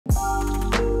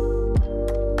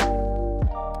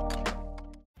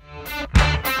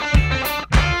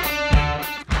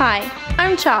Hi,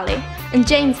 I'm Charlie, and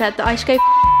Jane said that I should go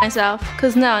myself,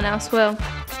 because no one else will.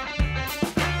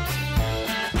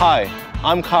 Hi,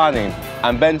 I'm Carney,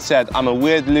 and Ben said I'm a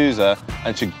weird loser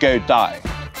and should go die.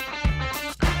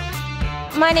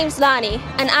 My name's Lani,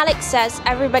 and Alex says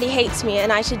everybody hates me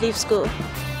and I should leave school.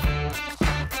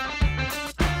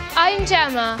 I'm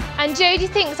Gemma, and Jodie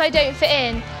thinks I don't fit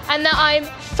in and that I'm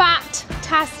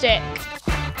fat-tastic.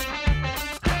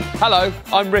 Hello,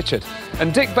 I'm Richard,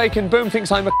 and Dick Bacon Boom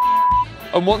thinks I'm a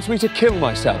and wants me to kill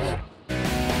myself.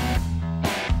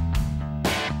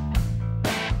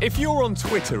 If you're on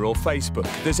Twitter or Facebook,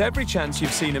 there's every chance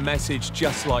you've seen a message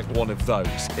just like one of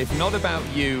those. If not about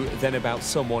you, then about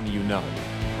someone you know.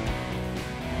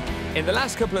 In the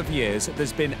last couple of years,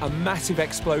 there's been a massive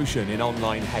explosion in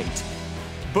online hate.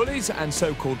 Bullies and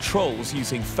so-called trolls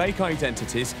using fake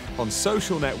identities on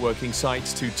social networking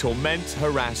sites to torment,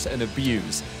 harass and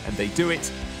abuse. And they do it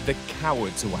the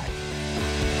coward's way.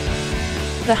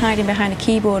 They're hiding behind a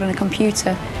keyboard and a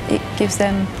computer. It gives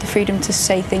them the freedom to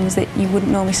say things that you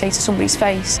wouldn't normally say to somebody's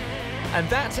face. And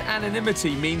that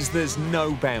anonymity means there's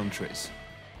no boundaries.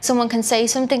 Someone can say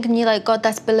something and you're like, God,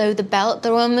 that's below the belt.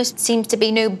 There almost seems to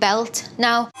be no belt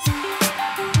now.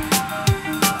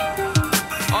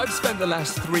 I've spent the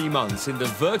last 3 months in the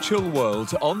virtual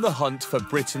world on the hunt for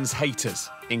Britain's haters,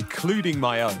 including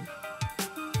my own.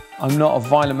 I'm not a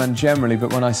violent man generally,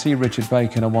 but when I see Richard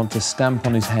Bacon, I want to stamp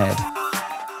on his head.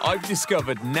 I've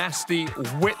discovered nasty,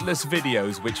 witless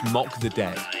videos which mock the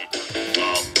dead.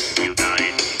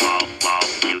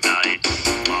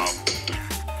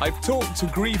 I've talked to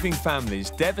grieving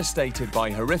families devastated by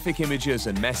horrific images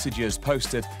and messages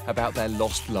posted about their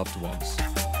lost loved ones.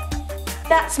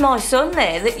 That's my son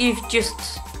there that you've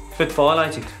just... been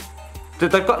violated.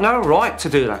 They've got no right to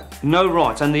do that. No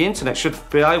right. And the internet should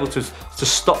be able to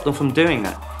stop them from doing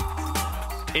that.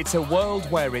 It's a world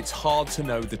where it's hard to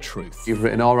know the truth. You've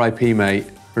written R.I.P. mate.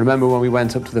 Remember when we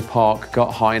went up to the park,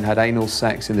 got high and had anal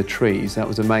sex in the trees? That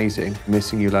was amazing.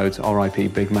 Missing you loads, R.I.P.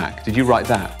 Big Mac. Did you write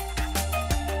that?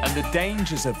 And the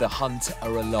dangers of the hunt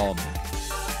are alarming.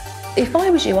 If I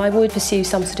was you, I would pursue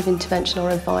some sort of intervention or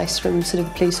advice from sort of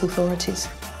the police authorities.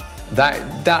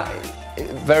 That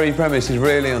very premise is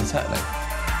really unsettling.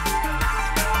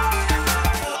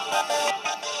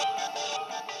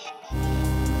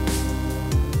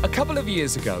 A couple of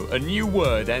years ago, a new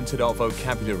word entered our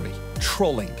vocabulary: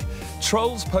 trolling.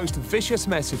 Trolls post vicious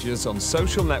messages on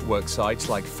social network sites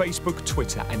like Facebook,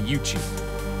 Twitter and YouTube.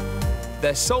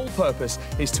 Their sole purpose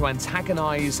is to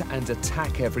antagonise and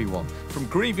attack everyone, from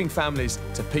grieving families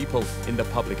to people in the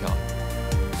public eye.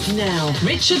 Now,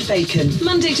 Richard Bacon,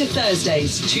 Monday to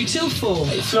Thursdays, 2 till 4.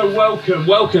 So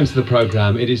welcome to the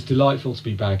programme. It is delightful to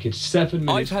be back. It's 7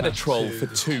 minutes I've had a past troll 2.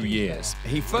 for 2 years.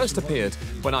 He first appeared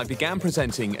when I began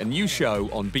presenting a new show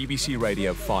on BBC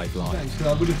Radio 5 Live. So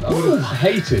I would have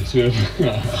hated to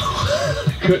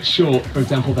have cut short, for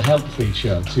example, the health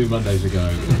feature 2 Mondays ago.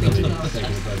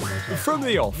 From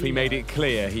the off, he made it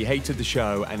clear he hated the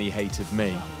show and he hated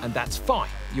me. And that's fine.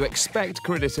 You expect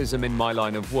criticism in my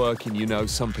line of work, and you know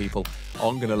some people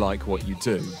aren't going to like what you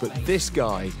do. But this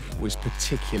guy was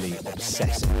particularly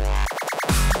obsessive.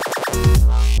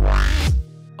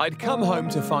 I'd come home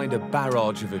to find a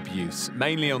barrage of abuse,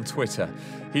 mainly on Twitter.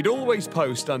 He'd always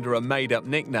post under a made-up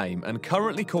nickname and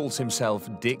currently calls himself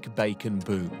Dick Bacon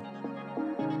Boom.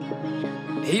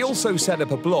 He also set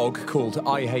up a blog called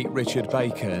I Hate Richard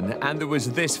Bacon, and there was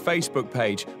this Facebook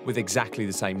page with exactly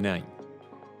the same name.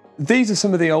 These are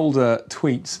some of the older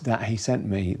tweets that he sent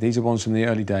me. These are ones from the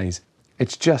early days.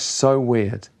 It's just so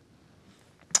weird.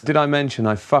 Did I mention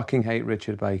I fucking hate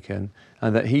Richard Bacon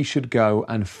and that he should go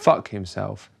and fuck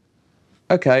himself?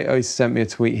 Okay, oh, he sent me a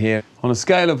tweet here. On a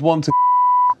scale of 1 to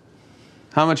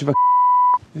how much of a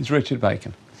is Richard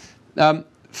Bacon?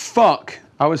 Fuck.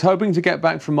 I was hoping to get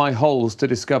back from my holes to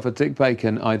discover Dick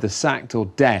Bacon either sacked or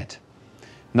dead.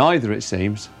 Neither, it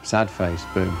seems. Sad face,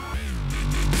 boom.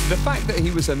 The fact that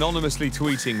he was anonymously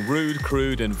tweeting rude,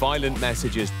 crude and violent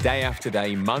messages day after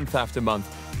day, month after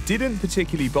month, didn't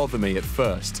particularly bother me at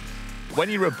first. When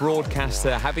you're a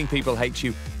broadcaster, having people hate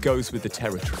you goes with the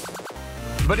territory.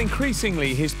 But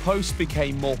increasingly, his posts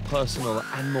became more personal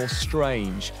and more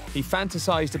strange. He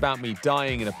fantasized about me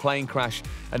dying in a plane crash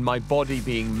and my body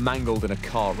being mangled in a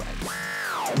car wreck.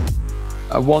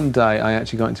 One day, I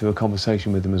actually got into a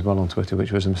conversation with him as well on Twitter,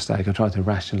 which was a mistake. I tried to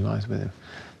rationalise with him.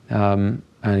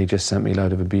 And he just sent me a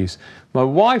load of abuse. My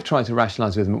wife tried to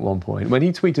rationalise with him at one point. When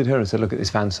he tweeted her and said, look at this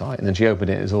fan site, and then she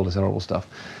opened it, there's all this horrible stuff,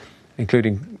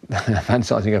 including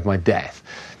fantasising over my death.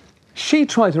 She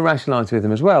tried to rationalise with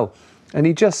him as well, and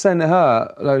he just sent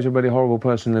her loads of really horrible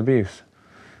personal abuse.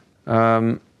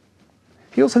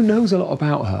 He also knows a lot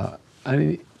about her.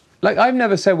 And like, I've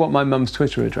never said what my mum's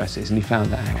Twitter address is, and he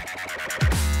found that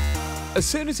out. As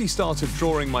soon as he started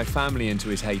drawing my family into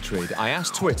his hatred, I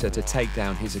asked Twitter to take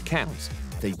down his account.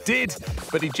 They did,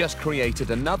 but he just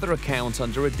created another account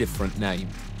under a different name.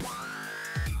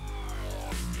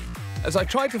 As I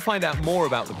tried to find out more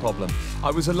about the problem,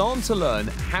 I was alarmed to learn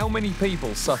how many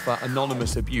people suffer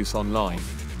anonymous abuse online.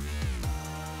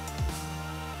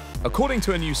 According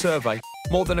to a new survey,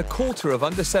 more than a quarter of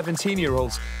under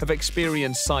 17-year-olds have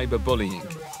experienced cyberbullying.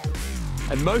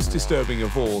 And most disturbing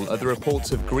of all are the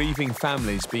reports of grieving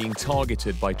families being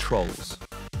targeted by trolls.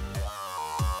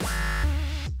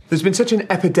 There's been such an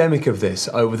epidemic of this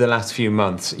over the last few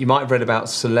months. You might have read about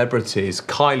celebrities.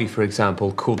 Kylie, for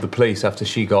example, called the police after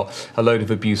she got a load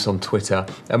of abuse on Twitter.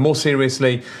 And more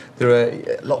seriously, there are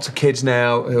lots of kids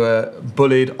now who are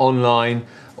bullied online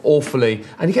awfully.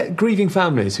 And you get grieving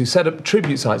families who set up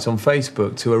tribute sites on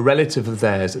Facebook to a relative of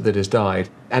theirs that has died.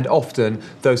 And often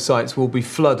those sites will be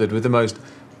flooded with the most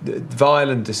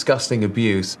violent, disgusting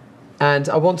abuse. And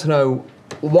I want to know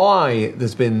why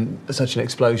there's been such an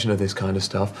explosion of this kind of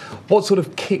stuff, what sort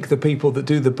of kick the people that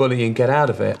do the bullying get out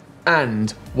of it,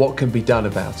 and what can be done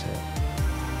about it.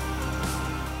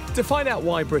 To find out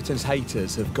why Britain's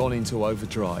haters have gone into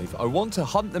overdrive, I want to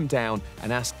hunt them down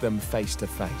and ask them face to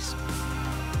face.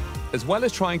 As well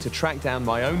as trying to track down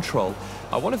my own troll,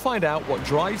 I want to find out what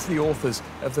drives the authors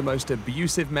of the most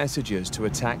abusive messages to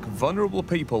attack vulnerable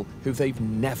people who they've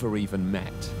never even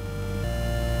met.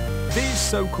 These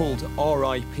so-called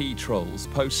RIP trolls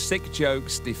post sick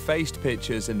jokes, defaced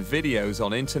pictures and videos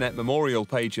on internet memorial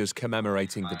pages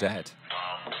commemorating the dead.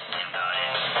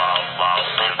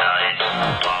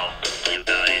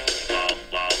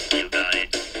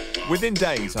 Within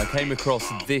days, I came across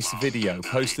this video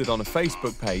posted on a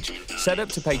Facebook page set up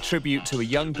to pay tribute to a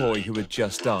young boy who had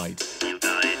just died.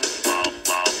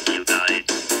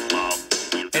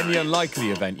 In the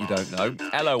unlikely event you don't know,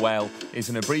 LOL is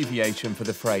an abbreviation for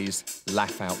the phrase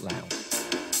laugh out loud.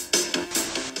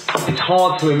 It's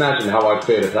hard to imagine how I'd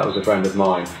feel if that was a friend of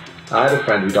mine. I had a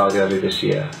friend who died earlier this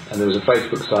year, and there was a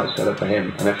Facebook site set up for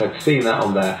him, and if I'd seen that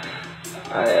on there,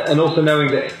 and also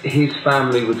knowing that his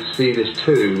family would see this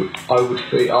too, I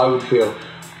would feel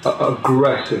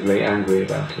aggressively angry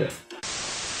about it.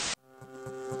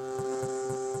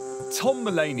 Tom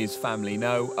Mulaney's family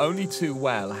know only too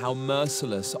well how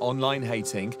merciless online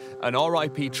hating, and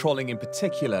RIP trolling in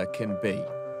particular, can be.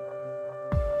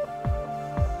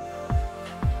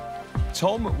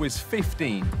 Tom was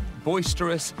 15,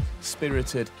 boisterous,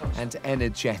 spirited and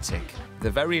energetic,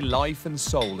 the very life and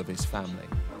soul of his family.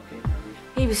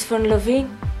 He was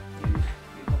fun-loving.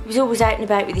 He was always out and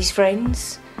about with his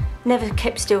friends, never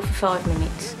kept still for 5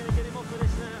 minutes.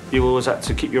 You always had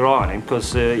to keep your eye on him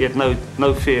because you had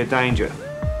no fear of danger.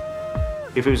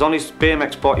 If he was on his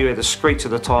BMX bike, you heard the screech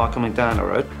of the tyre coming down the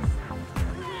road.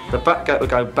 The back gate would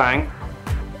go bang,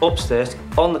 upstairs,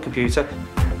 on the computer.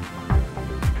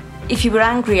 If you were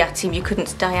angry at him, you couldn't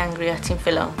stay angry at him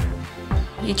for long.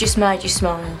 He just made you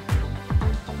smile.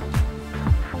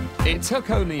 It took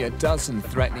only a dozen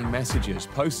threatening messages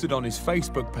posted on his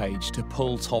Facebook page to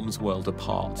pull Tom's world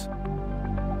apart.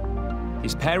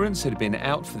 His parents had been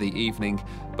out for the evening,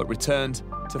 but returned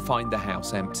to find the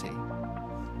house empty.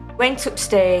 Went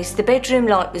upstairs, the bedroom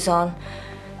light was on,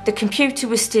 the computer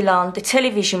was still on, the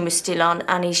television was still on,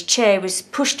 and his chair was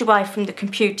pushed away from the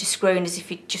computer screen as if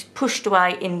he'd just pushed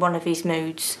away in one of his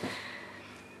moods.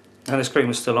 And the screen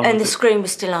was still on? And the screen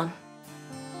was still on.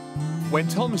 When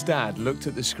Tom's dad looked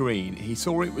at the screen, he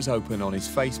saw it was open on his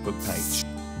Facebook page.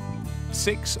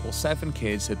 6 or 7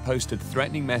 kids had posted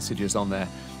threatening messages on there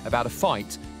about a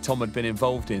fight Tom had been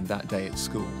involved in that day at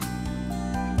school.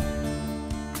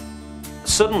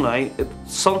 Suddenly,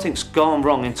 something's gone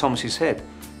wrong in Thomas's head.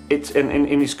 And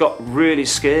he's got really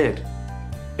scared.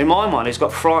 In my mind, he's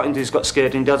got frightened, he's got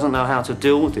scared, and he doesn't know how to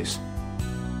deal with this.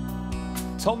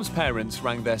 Tom's parents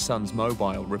rang their son's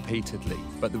mobile repeatedly,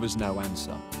 but there was no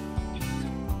answer.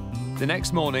 The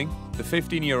next morning, the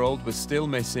 15-year-old was still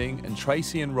missing, and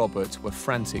Tracy and Robert were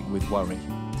frantic with worry.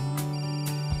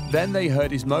 Then they heard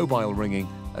his mobile ringing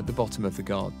at the bottom of the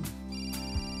garden.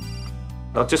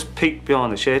 I just peeked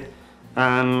behind the shed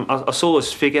and I saw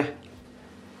this figure.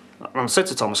 And I said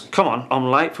to Thomas, "Come on, I'm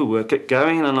late for work, get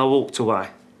going," and I walked away.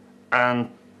 And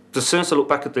as soon as I looked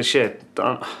back at the shed,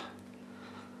 I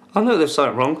knew there was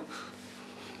something wrong.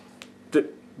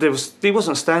 He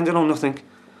wasn't standing on nothing.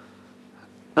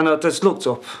 And I just looked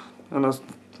up and I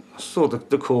saw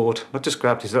the cord. I just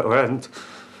grabbed his little hand.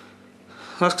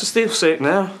 I can still see it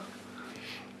now.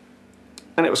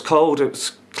 And it was cold, it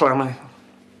was clammy.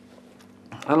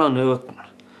 And I knew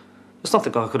there's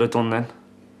nothing I could have done then.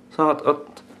 So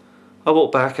I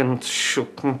walked back and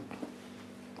shook and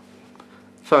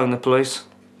phoned the police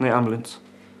and the ambulance.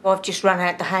 I've just run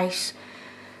out the house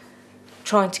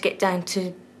trying to get down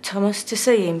to Thomas to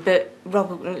see him, but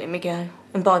Robert wouldn't let me go,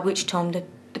 and by which time the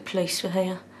police were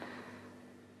here.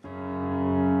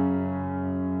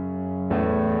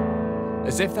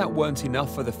 As if that weren't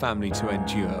enough for the family to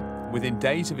endure, within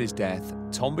days of his death,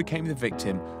 Tom became the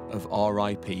victim of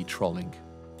RIP trolling.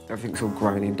 Everything's all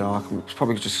grainy and dark, and it's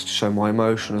probably just to show my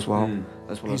emotion as well.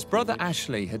 His brother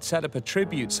Ashley had set up a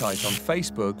tribute site on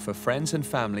Facebook for friends and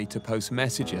family to post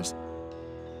messages.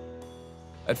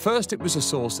 At first, it was a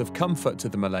source of comfort to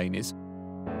the Mullaney's,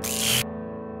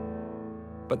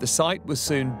 but the site was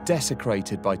soon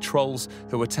desecrated by trolls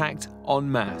who attacked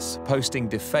en masse, posting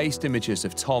defaced images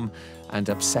of Tom and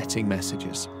upsetting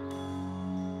messages.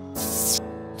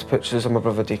 Pictures of my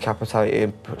brother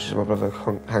decapitated, pictures of my brother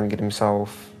hanging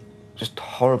himself, just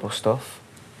horrible stuff.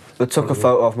 They took a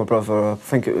photo of my brother, I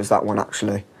think it was that one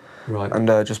actually, right, and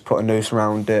just put a noose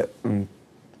around it, and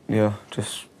yeah,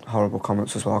 just horrible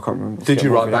comments as well. I can't remember. Did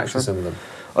you write back to some of them?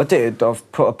 I did. I've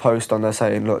put a post on there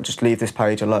saying, look, just leave this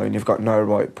page alone. You've got no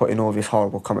right putting all these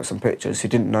horrible comments and pictures. He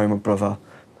didn't know my brother.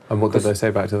 And what did they say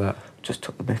back to that? Just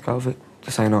took the mick out of it.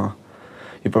 Just saying, oh,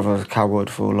 your brother was a coward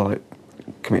for, like,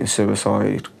 committing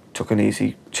suicide, took an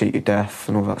easy, cheated death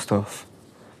and all that stuff.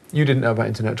 You didn't know about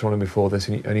internet trolling before this,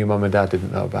 and your mum and dad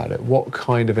didn't know about it. What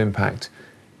kind of impact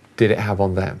did it have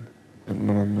on them? My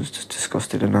mum was just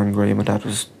disgusted and angry, and my dad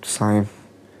was the same.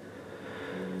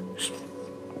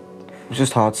 It was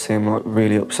just hard to see him, like,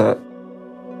 really upset.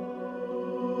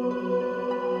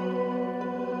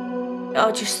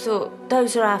 I just thought,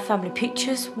 those are our family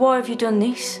pictures. Why have you done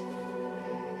this?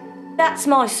 That's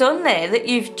my son there that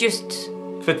you've just...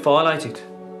 Violated.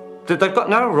 They've got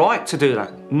no right to do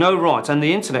that. No right. And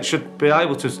the internet should be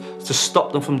able to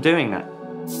stop them from doing that.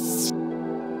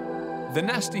 The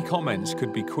nasty comments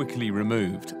could be quickly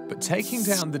removed, but taking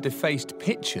down the defaced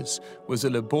pictures was a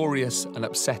laborious and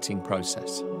upsetting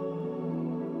process.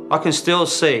 I can still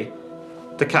see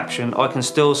the caption, I can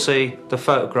still see the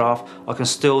photograph, I can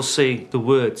still see the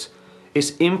words.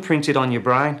 It's imprinted on your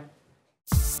brain.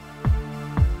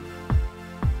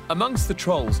 Amongst the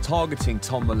trolls targeting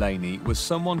Tom Mullaney was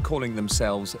someone calling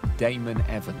themselves Damon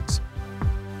Evans.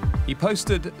 He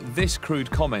posted this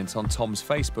crude comment on Tom's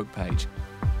Facebook page.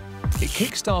 It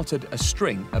kick-started a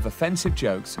string of offensive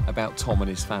jokes about Tom and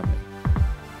his family.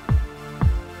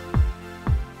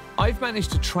 I've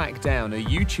managed to track down a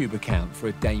YouTube account for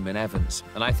a Damon Evans,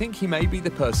 and I think he may be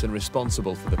the person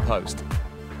responsible for the post.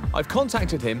 I've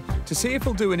contacted him to see if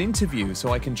he'll do an interview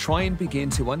so I can try and begin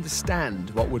to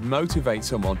understand what would motivate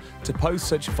someone to post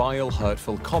such vile,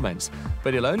 hurtful comments,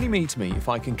 but he'll only meet me if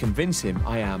I can convince him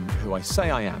I am who I say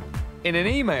I am. In an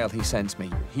email he sent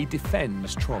me, he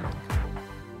defends trolling.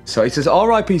 So he says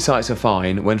RIP sites are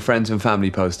fine when friends and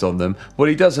family post on them. What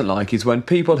he doesn't like is when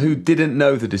people who didn't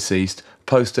know the deceased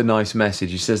post a nice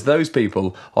message. He says those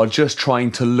people are just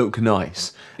trying to look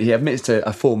nice. He admits to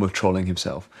a form of trolling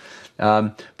himself,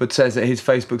 but says that his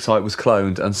Facebook site was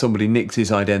cloned and somebody nicked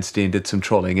his identity and did some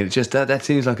trolling. And it just that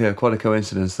seems like quite a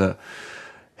coincidence that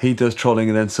he does trolling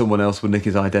and then someone else would nick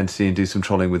his identity and do some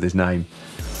trolling with his name.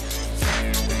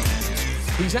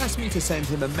 He's asked me to send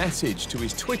him a message to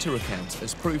his Twitter account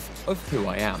as proof of who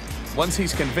I am. Once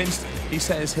he's convinced, he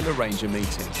says he'll arrange a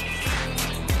meeting.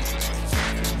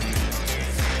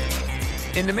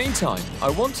 In the meantime, I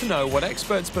want to know what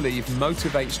experts believe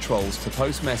motivates trolls to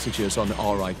post messages on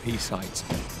RIP sites.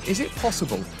 Is it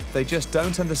possible they just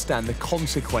don't understand the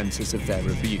consequences of their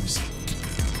abuse?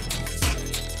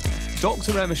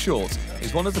 Dr. Emma Short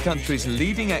is one of the country's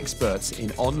leading experts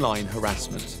in online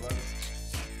harassment.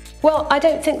 Well, I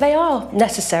don't think they are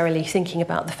necessarily thinking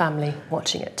about the family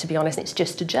watching it, to be honest. It's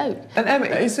just a joke. And Emma,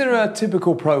 is there a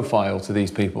typical profile to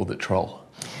these people that troll?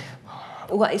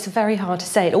 Well, it's very hard to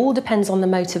say. It all depends on the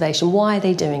motivation. Why are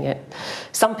they doing it?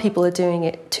 Some people are doing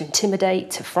it to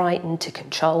intimidate, to frighten, to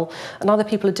control, and other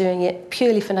people are doing it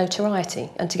purely for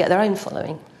notoriety and to get their own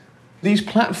following. These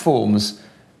platforms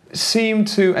seem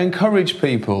to encourage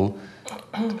people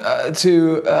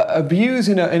to abuse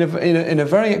in a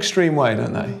very extreme way,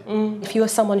 don't they? If you're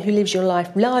someone who lives your life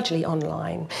largely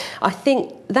online, I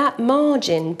think that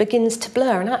margin begins to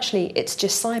blur, and actually it's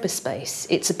just cyberspace.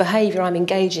 It's a behaviour I'm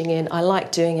engaging in, I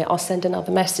like doing it, I'll send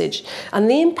another message. And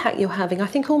the impact you're having, I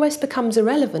think, almost becomes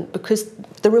irrelevant because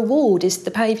the reward is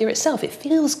the behaviour itself. It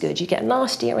feels good, you get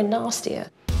nastier and nastier.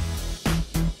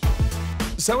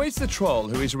 So is the troll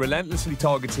who is relentlessly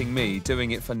targeting me doing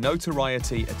it for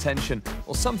notoriety, attention,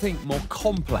 or something more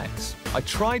complex? I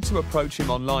tried to approach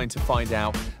him online to find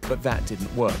out, but that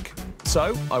didn't work.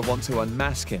 So I want to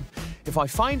unmask him. If I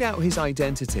find out his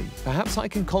identity, perhaps I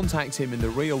can contact him in the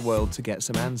real world to get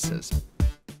some answers.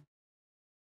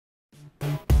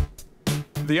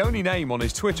 The only name on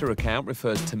his Twitter account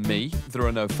refers to me, there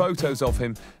are no photos of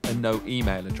him and no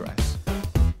email address.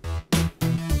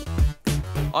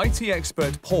 IT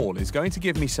expert Paul is going to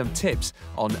give me some tips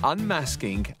on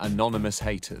unmasking anonymous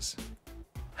haters.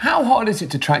 How hard is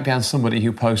it to track down somebody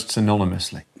who posts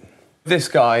anonymously? This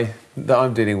guy that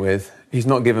I'm dealing with, he's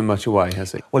not given much away,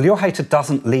 has he? Well, your hater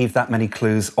doesn't leave that many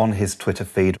clues on his Twitter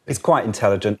feed. He's quite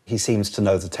intelligent. He seems to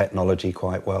know the technology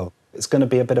quite well. It's going to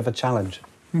be a bit of a challenge.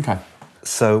 OK.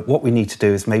 So what we need to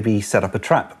do is maybe set up a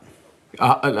trap.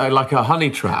 Like a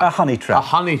honey trap? A honey trap. A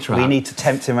honey trap. We need to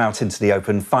tempt him out into the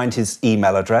open, find his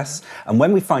email address, and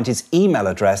when we find his email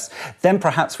address, then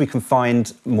perhaps we can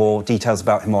find more details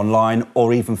about him online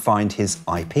or even find his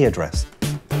IP address.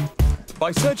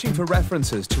 By searching for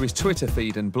references to his Twitter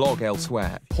feed and blog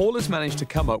elsewhere, Paul has managed to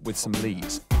come up with some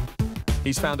leads.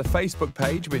 He's found a Facebook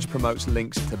page which promotes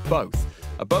links to both.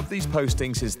 Above these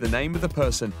postings is the name of the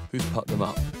person who's put them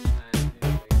up.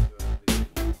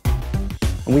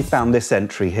 And we found this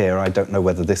entry here. I don't know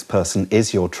whether this person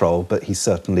is your troll, but he's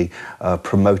certainly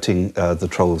promoting the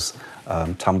troll's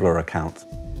Tumblr account.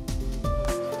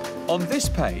 On this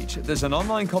page, there's an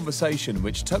online conversation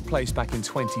which took place back in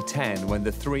 2010 when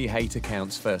the 3 hate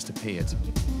accounts first appeared.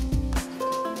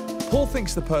 Paul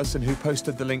thinks the person who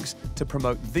posted the links to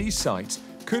promote these sites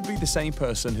could be the same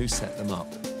person who set them up.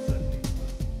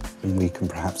 And we can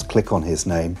perhaps click on his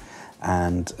name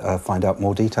and find out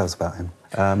more details about him.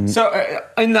 So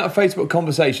in that Facebook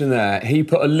conversation there, he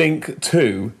put a link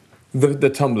to the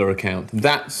Tumblr account.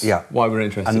 That's why we're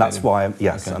interested in him. And that's why,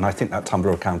 yes, okay. And I think that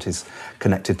Tumblr account is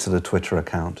connected to the Twitter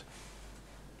account.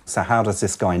 So how does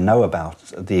this guy know about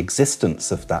the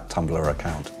existence of that Tumblr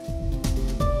account?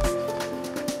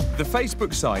 The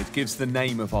Facebook site gives the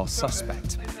name of our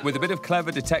suspect. With a bit of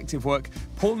clever detective work,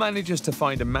 Paul manages to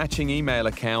find a matching email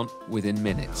account within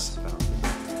minutes.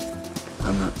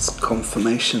 And that's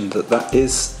confirmation that that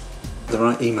is the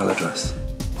right email address.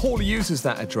 Paul uses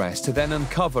that address to then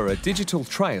uncover a digital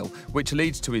trail which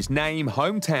leads to his name,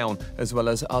 hometown, as well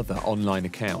as other online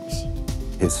accounts.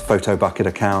 His Photobucket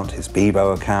account, his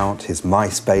Bebo account, his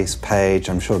MySpace page,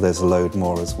 I'm sure there's a load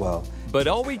more as well. But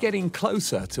are we getting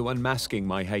closer to unmasking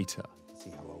my hater?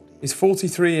 He's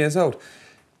 43 years old.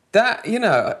 That, you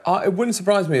know, it wouldn't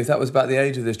surprise me if that was about the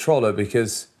age of this troller,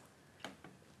 because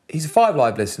he's a 5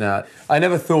 Live listener. I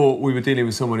never thought we were dealing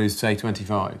with someone who's, say,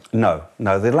 25. No,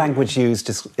 the language used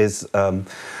is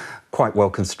quite well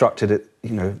constructed.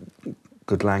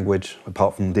 Good language,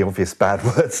 apart from the obvious bad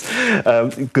words.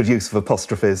 Good use of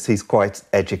apostrophes. He's quite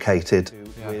educated.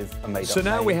 With a made-up So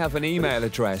now name. we have an email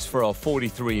address for our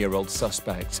 43-year-old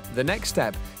suspect. The next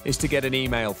step is to get an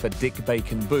email for Dick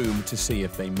Bacon Boom to see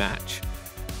if they match.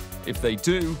 If they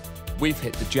do, we've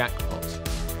hit the jackpot.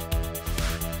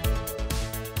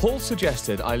 Paul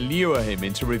suggested I lure him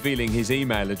into revealing his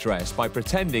email address by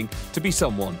pretending to be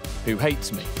someone who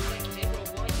hates me.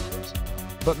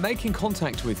 But making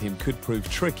contact with him could prove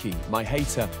tricky. My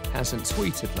hater hasn't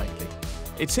tweeted lately.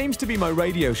 It seems to be my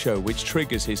radio show which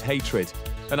triggers his hatred,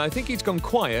 and I think he's gone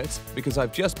quiet because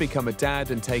I've just become a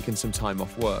dad and taken some time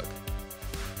off work.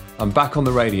 I'm back on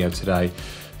the radio today.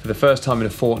 For the first time in a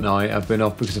fortnight, I've been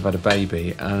off because I've had a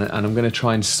baby, and I'm going to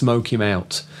try and smoke him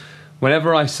out.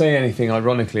 Whenever I say anything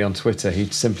ironically on Twitter, he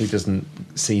simply doesn't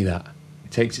see that. He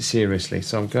takes it seriously.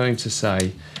 So I'm going to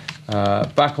say,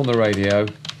 back on the radio,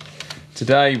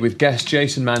 today with guests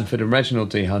Jason Manford and Reginald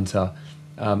D. Hunter,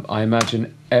 I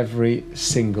imagine every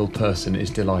single person is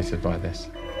delighted by this.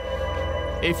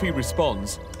 If he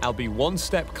responds, I'll be one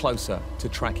step closer to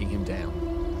tracking him down.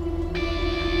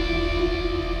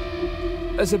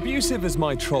 As abusive as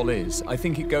my troll is, I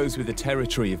think it goes with the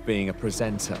territory of being a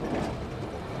presenter.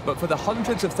 But for the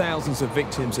hundreds of thousands of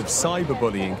victims of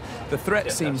cyberbullying, the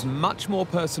threat seems much more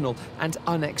personal and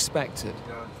unexpected.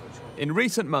 In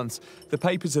recent months, the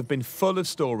papers have been full of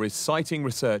stories citing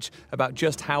research about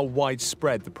just how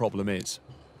widespread the problem is.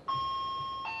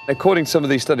 According to some of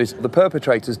these studies, the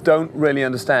perpetrators don't really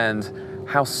understand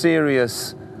how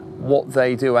serious what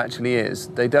they do actually is.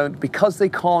 They don't, because they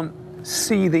can't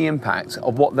see the impact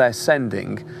of what they're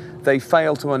sending, they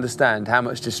fail to understand how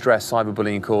much distress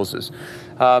cyberbullying causes.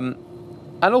 And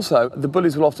also, the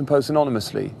bullies will often post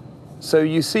anonymously. So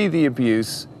you see the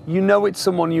abuse, you know it's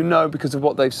someone you know because of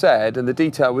what they've said and the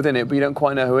detail within it, but you don't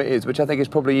quite know who it is, which I think is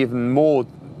probably even more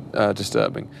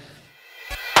disturbing.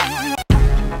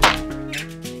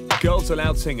 Girls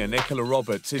Aloud singer Nicola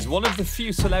Roberts is one of the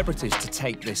few celebrities to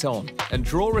take this on and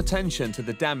draw attention to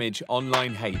the damage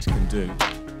online hate can do.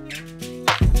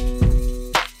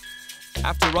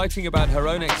 After writing about her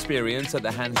own experience at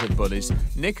the hands of bullies,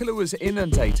 Nicola was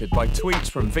inundated by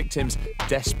tweets from victims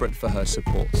desperate for her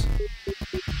support.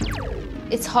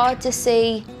 It's hard to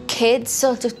see kids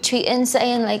sort of tweeting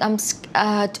saying like,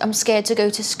 I'm scared to go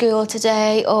to school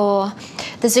today, or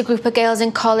there's a group of girls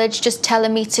in college just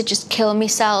telling me to just kill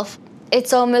myself.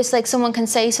 It's almost like someone can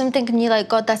say something and you're like,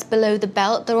 God, that's below the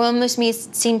belt. There almost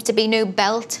seems to be no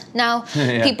belt now.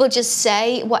 Yeah. People just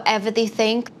say whatever they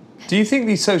think. Do you think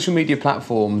these social media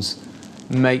platforms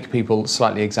make people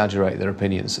slightly exaggerate their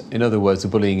opinions? In other words, the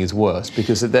bullying is worse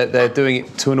because they're doing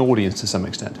it to an audience to some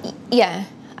extent. Yeah,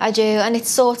 I do. And it's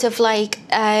sort of like,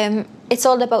 it's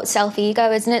all about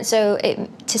self-ego, isn't it? So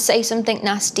to say something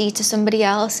nasty to somebody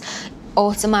else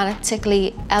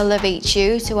automatically elevates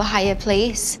you to a higher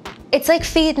place. It's like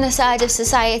feeding a side of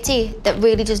society that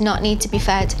really does not need to be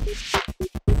fed.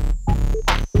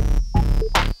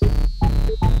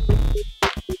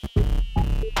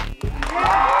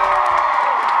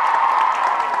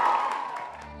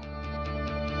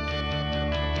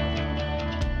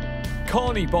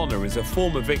 Carney Bonner is a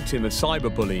former victim of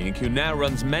cyberbullying who now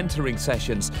runs mentoring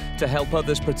sessions to help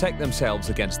others protect themselves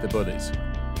against the bullies.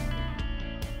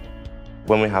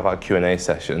 When we have our Q&A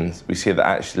sessions, we see that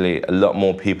actually a lot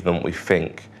more people than what we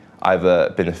think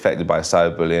either been affected by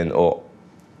cyberbullying or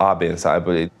are being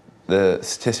cyberbullied. The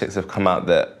statistics have come out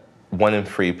that 1 in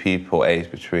 3 people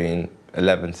aged between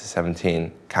 11 to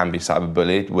 17 can be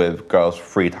cyberbullied, with girls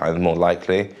 3 times more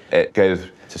likely. It goes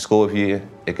to school with you,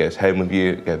 it goes home with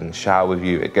you, it goes in the shower with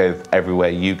you, it goes everywhere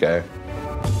you go.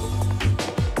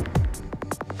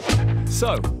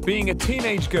 So, being a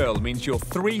teenage girl means you're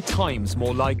 3 times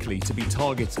more likely to be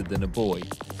targeted than a boy.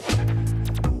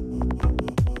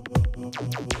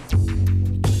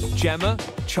 Gemma,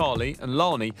 Charlie and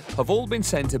Lani have all been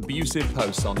sent abusive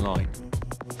posts online.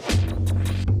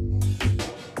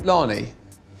 Lani,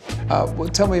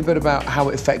 tell me a bit about how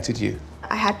it affected you.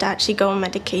 I had to actually go on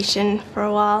medication for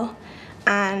a while,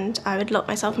 and I would lock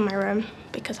myself in my room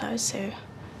because I was so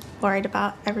worried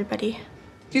about everybody.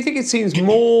 Do you think it seems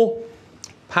more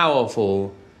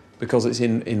powerful because it's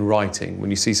in writing, when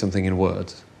you see something in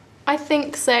words? I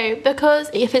think so, because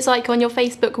if it's like on your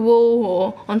Facebook wall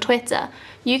or on Twitter,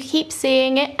 you keep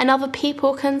seeing it and other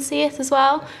people can see it as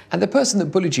well. And the person that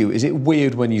bullied you, is it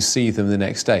weird when you see them the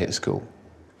next day at school?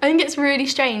 I think it's really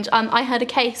strange. I had a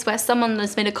case where someone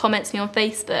has made a comment to me on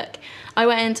Facebook. I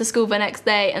went into school the next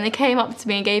day and they came up to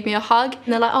me and gave me a hug.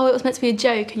 And they're like, oh, it was meant to be a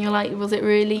joke. And you're like, was it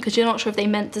really? Because you're not sure if they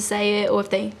meant to say it or if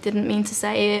they didn't mean to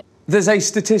say it. There's a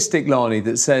statistic, Lani,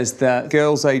 that says that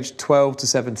girls aged 12 to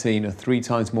 17 are 3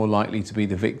 times more likely to be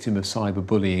the victim of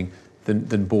cyberbullying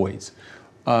than boys.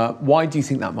 Why do you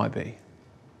think that might be?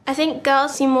 I think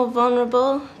girls seem more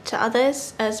vulnerable to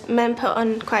others as men put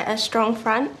on quite a strong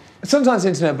front. Sometimes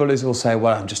internet bullies will say,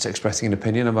 well, I'm just expressing an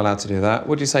opinion, I'm allowed to do that.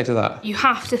 What do you say to that? You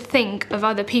have to think of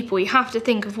other people. You have to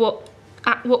think of what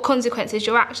consequences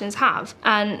your actions have.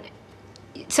 And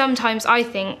sometimes I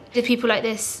think, do people like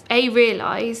this, A,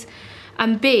 realise,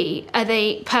 and B, are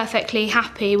they perfectly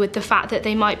happy with the fact that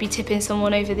they might be tipping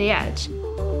someone over the edge?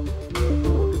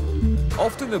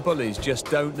 Often the bullies just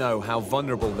don't know how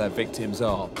vulnerable their victims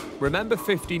are. Remember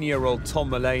 15-year-old Tom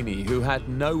Mullaney, who had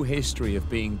no history of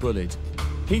being bullied?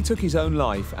 He took his own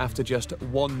life after just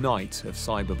 1 night of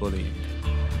cyberbullying.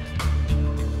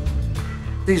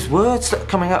 These words that are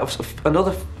coming out of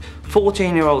another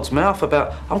 14-year-old's mouth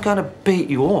about, I'm going to beat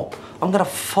you up, I'm going to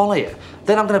follow you,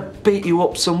 then I'm going to beat you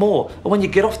up some more, and when you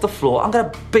get off the floor, I'm going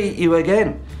to beat you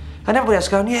again. And everybody else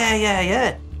going, yeah, yeah,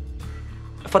 yeah.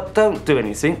 If I don't do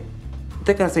anything,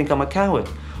 they're going to think I'm a coward.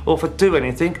 Or if I do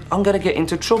anything, I'm going to get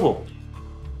into trouble.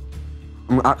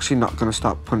 I'm actually not going to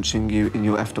start punching you in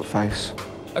your effed up face.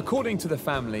 According to the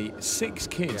family, 6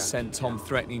 kids sent Tom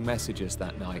threatening messages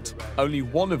that night. Only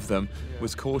 1 of them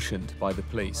was cautioned by the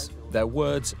police. Their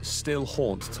words still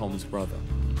haunt Tom's brother.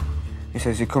 He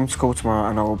says, you come to school tomorrow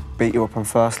and I'll beat you up on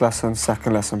first lesson,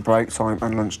 second lesson, break time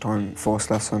and lunchtime, fourth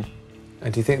lesson.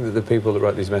 And do you think that the people that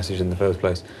wrote these messages in the first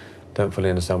place don't fully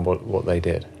understand what they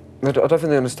did? I don't think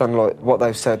they understand what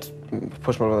they've said,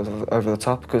 pushed my brother over the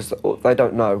top, because they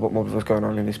don't know what was going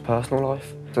on in his personal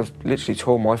life. They've literally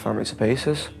torn my family to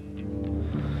pieces.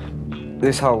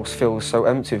 This house feels so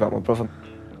empty without my brother.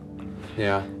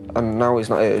 Yeah. And now he's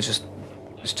not here,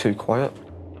 it's too quiet.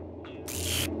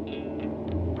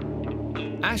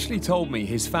 Ashley told me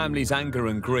his family's anger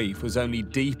and grief was only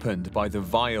deepened by the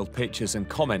vile pictures and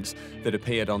comments that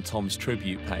appeared on Tom's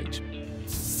tribute page.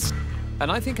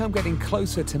 And I think I'm getting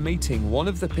closer to meeting one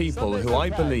of the people who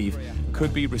I believe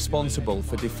could be responsible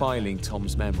for defiling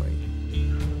Tom's memory.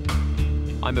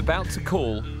 I'm about to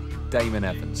call Damon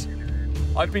Evans.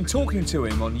 I've been talking to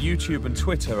him on YouTube and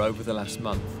Twitter over the last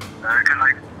month. Can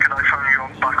I phone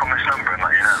you back on this number and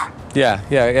let you know?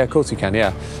 Yeah, of course you can,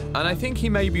 yeah. And I think he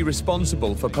may be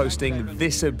responsible for posting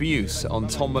this abuse on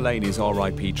Tom Mulaney's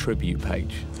RIP tribute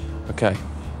page. Okay,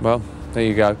 well, there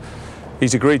you go.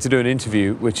 He's agreed to do an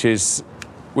interview, which is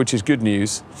good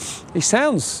news. He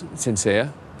sounds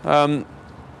sincere. I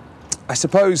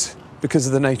suppose because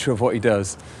of the nature of what he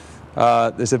does,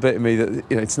 there's a bit of me that,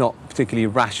 it's not particularly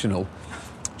rational.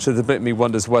 So the bit of me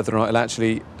wonders whether or not it'll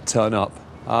actually turn up.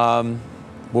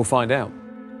 We'll find out.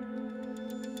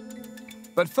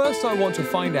 But first I want to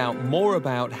find out more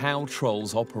about how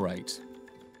trolls operate.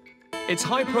 It's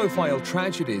high-profile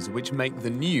tragedies which make the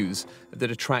news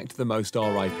that attract the most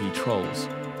RIP trolls.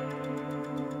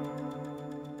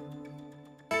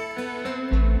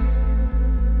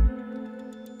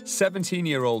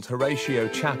 "17-year-old Horatio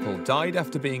Chappell died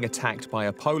after being attacked by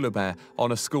a polar bear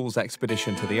on a school's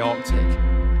expedition to the Arctic.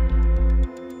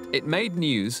 It made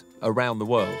news around the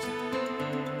world.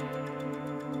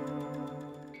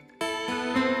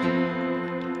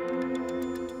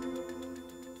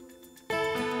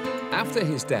 After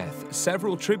his death,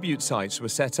 several tribute sites were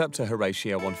set up to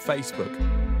Horatio on Facebook.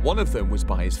 One of them was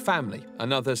by his family,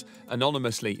 and others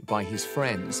anonymously by his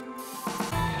friends.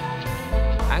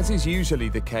 As is usually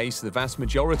the case, the vast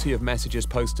majority of messages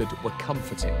posted were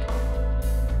comforting.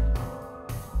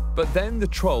 But then the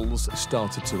trolls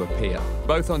started to appear,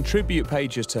 both on tribute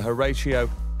pages to Horatio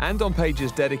and on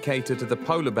pages dedicated to the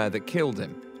polar bear that killed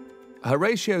him.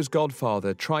 Horatio's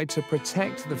godfather tried to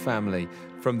protect the family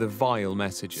from the vile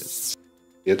messages.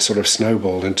 It sort of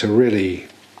snowballed into really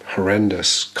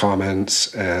horrendous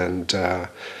comments and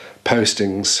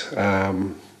postings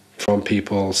from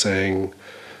people saying,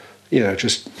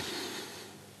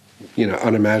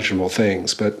 unimaginable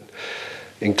things, but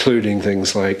including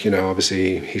things like,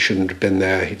 obviously he shouldn't have been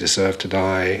there, he deserved to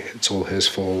die, it's all his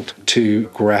fault, to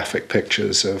graphic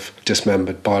pictures of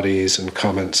dismembered bodies and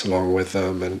comments along with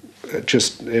them, and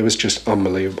it was just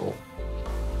unbelievable.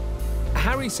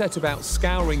 Harry set about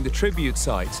scouring the tribute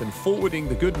sites and forwarding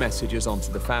the good messages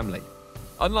onto the family.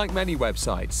 Unlike many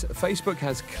websites, Facebook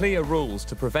has clear rules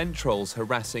to prevent trolls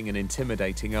harassing and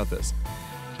intimidating others.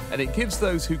 And it gives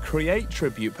those who create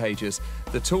tribute pages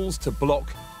the tools to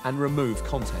block and remove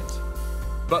content.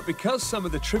 But because some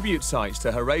of the tribute sites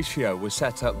to Horatio were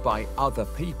set up by other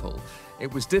people,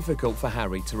 it was difficult for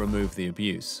Harry to remove the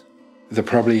abuse. There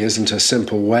probably isn't a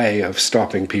simple way of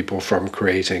stopping people from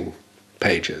creating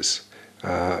pages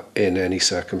in any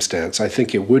circumstance. I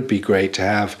think it would be great to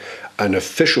have an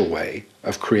official way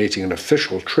of creating an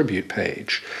official tribute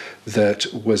page that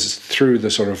was through the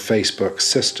sort of Facebook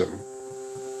system.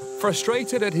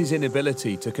 Frustrated at his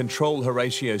inability to control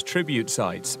Horatio's tribute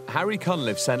sites, Harry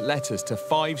Cunliffe sent letters to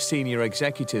 5 senior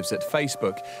executives at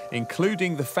Facebook,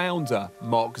 including the founder,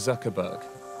 Mark Zuckerberg.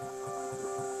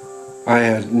 I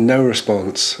had no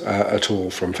response at all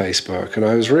from Facebook, and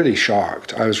I was really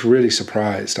shocked. I was really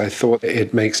surprised. I thought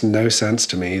it makes no sense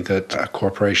to me that a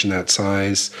corporation that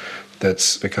size,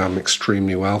 that's become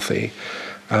extremely wealthy,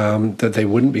 that they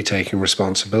wouldn't be taking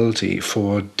responsibility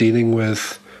for dealing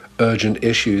with urgent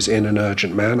issues in an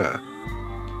urgent manner.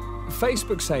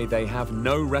 Facebook say they have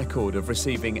no record of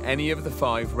receiving any of the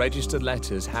 5 registered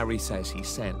letters Harry says he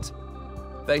sent.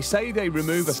 They say they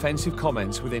remove offensive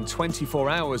comments within 24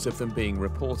 hours of them being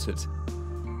reported.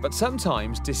 But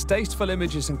sometimes distasteful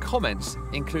images and comments,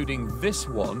 including this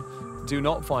one, do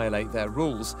not violate their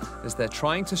rules, as they're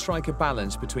trying to strike a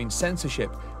balance between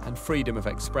censorship and freedom of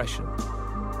expression.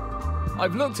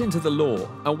 I've looked into the law,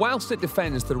 and whilst it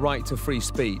defends the right to free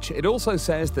speech, it also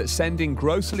says that sending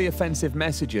grossly offensive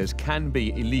messages can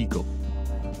be illegal.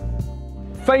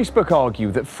 Facebook argue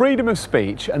that freedom of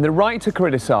speech and the right to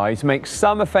criticise makes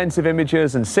some offensive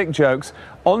images and sick jokes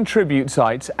on tribute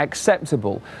sites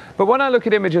acceptable. But when I look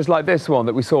at images like this one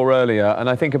that we saw earlier, and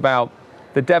I think about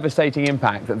the devastating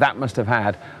impact that must have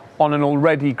had on an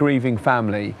already grieving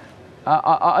family,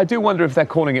 I do wonder if they're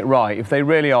calling it right, if they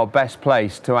really are best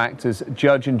placed to act as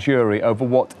judge and jury over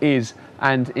what is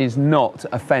and is not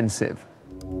offensive.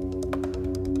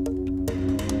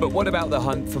 But what about the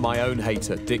hunt for my own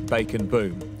hater, Dick Bacon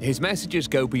Boom? His messages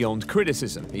go beyond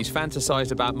criticism. He's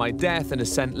fantasised about my death and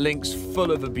has sent links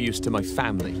full of abuse to my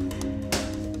family.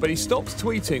 But he stopped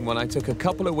tweeting when I took a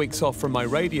couple of weeks off from my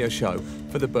radio show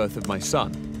for the birth of my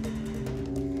son.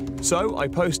 So I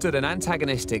posted an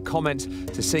antagonistic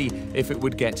comment to see if it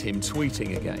would get him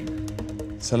tweeting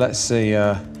again. So let's see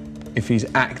if he's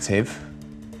active.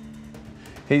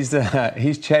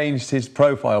 He's changed his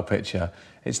profile picture.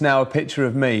 It's now a picture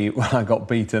of me when I got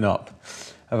beaten up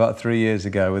about 3 years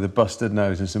ago with a busted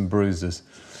nose and some bruises.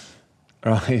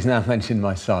 Right, he's now mentioned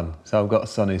my son. So I've got a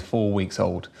son who's 4 weeks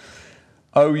old.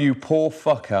 Oh, you poor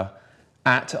fucker,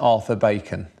 at Arthur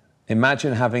Bacon.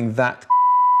 Imagine having that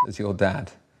as your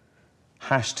dad.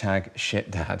 Hashtag shit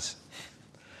dads.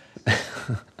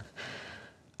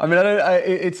 I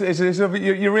mean,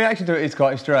 your reaction to it is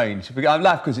quite strange. I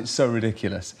laugh because it's so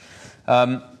ridiculous.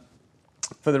 For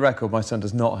the record, my son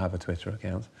does not have a Twitter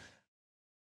account.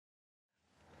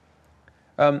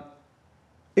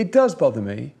 It does bother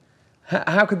me.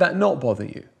 How could that not bother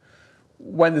you?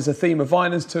 When there's a theme of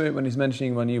violence to it, when he's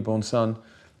mentioning my newborn son,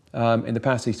 in the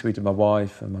past he's tweeted my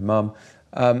wife and my mum.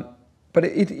 But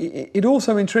it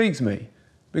also intrigues me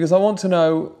because I want to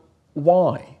know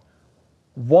why.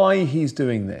 Why he's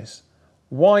doing this.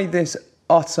 Why this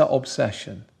utter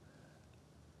obsession.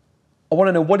 I want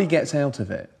to know what he gets out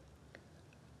of it.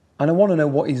 And I want to know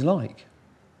what he's like.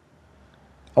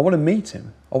 I want to meet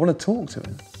him. I want to talk to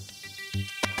him.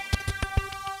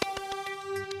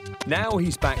 Now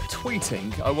he's back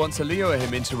tweeting, I want to lure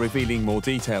him into revealing more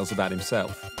details about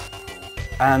himself.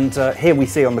 And here we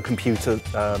see on the computer...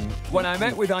 When I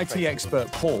met with IT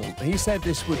expert Paul, he said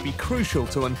this would be crucial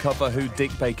to uncover who Dick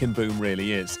Bacon Boom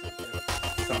really is.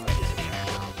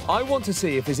 I want to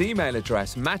see if his email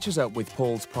address matches up with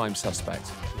Paul's prime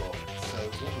suspect.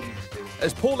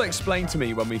 As Paul explained to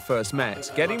me when we first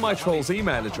met, getting my troll's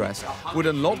email address would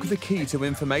unlock the key to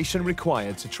information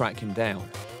required to track him down.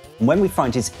 When we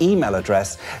find his email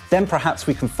address, then perhaps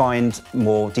we can find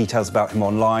more details about him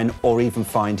online or even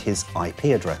find his IP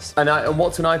address. And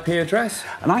what's an IP address?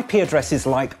 An IP address is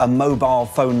like a mobile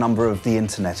phone number of the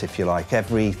internet, if you like.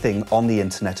 Everything on the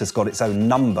internet has got its own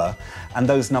number, and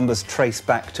those numbers trace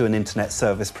back to an internet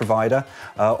service provider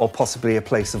or possibly a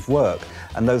place of work.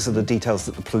 And those are the details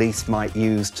that the police might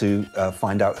use to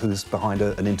find out who's behind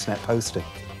an internet posting.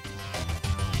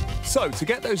 So, to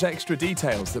get those extra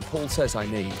details that Paul says I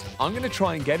need, I'm going to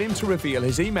try and get him to reveal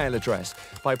his email address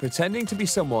by pretending to be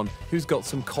someone who's got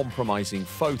some compromising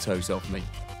photos of me.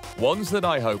 Ones that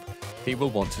I hope he will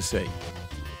want to see.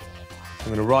 I'm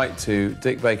going to write to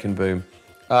Dick Bacon Boom.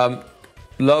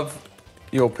 Love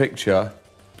your picture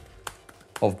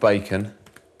of bacon.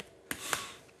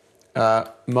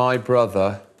 My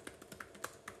brother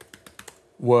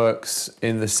works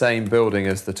in the same building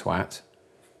as the twat.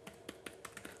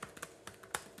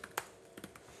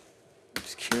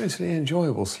 Curiously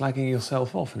enjoyable slagging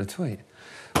yourself off in a tweet.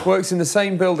 Works in the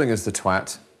same building as the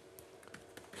twat.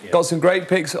 Yep. Got some great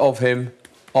pics of him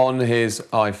on his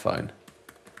iPhone.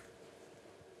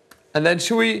 And then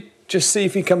shall we just see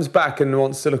if he comes back and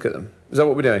wants to look at them? Is that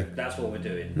what we're doing? That's what we're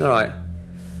doing. All right.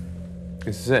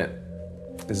 This is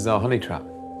it. This is our honey trap.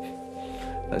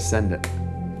 Let's send it.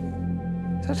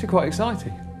 It's actually quite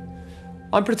exciting.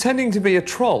 I'm pretending to be a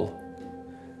troll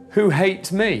who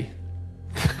hates me.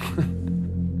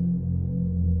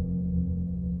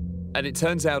 And it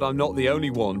turns out I'm not the only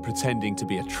one pretending to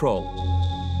be a troll.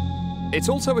 It's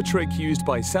also a trick used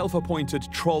by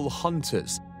self-appointed troll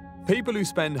hunters, people who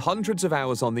spend hundreds of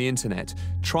hours on the internet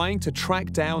trying to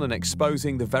track down and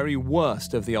exposing the very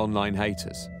worst of the online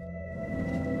haters.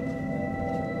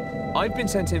 I've been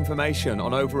sent information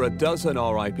on over a dozen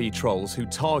RIP trolls who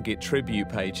target tribute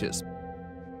pages.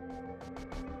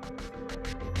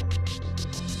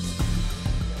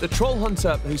 The troll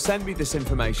hunter who sent me this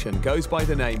information goes by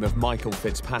the name of Michael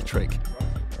Fitzpatrick.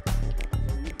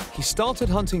 He started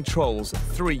hunting trolls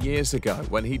 3 years ago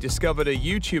when he discovered a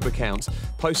YouTube account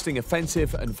posting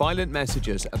offensive and violent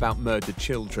messages about murdered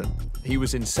children. He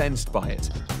was incensed by it.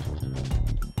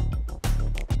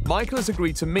 Michael has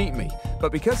agreed to meet me,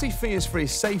 but because he fears for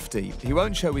his safety, he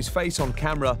won't show his face on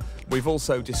camera. We've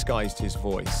also disguised his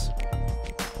voice.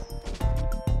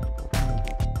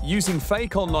 Using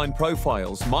fake online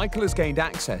profiles, Michael has gained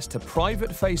access to private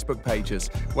Facebook pages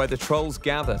where the trolls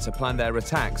gather to plan their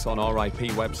attacks on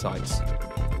RIP websites.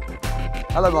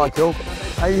 Hello, Michael.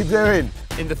 How you doing?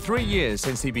 In the 3 years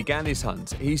since he began his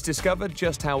hunt, he's discovered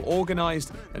just how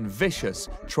organised and vicious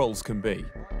trolls can be.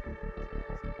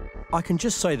 I can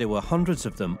just say there were hundreds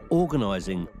of them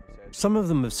organising. Some of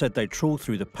them have said they trawl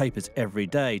through the papers every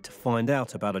day to find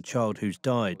out about a child who's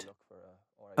died.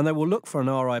 And they will look for an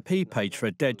RIP page for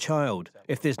a dead child.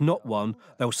 If there's not one,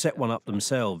 they'll set one up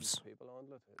themselves.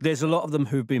 There's a lot of them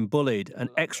who've been bullied, and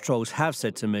ex-trolls have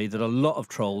said to me that a lot of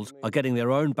trolls are getting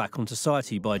their own back on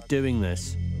society by doing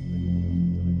this.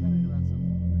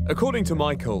 According to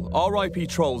Michael, RIP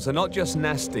trolls are not just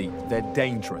nasty, they're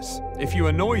dangerous. If you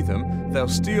annoy them, they'll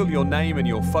steal your name and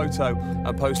your photo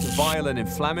and post vile and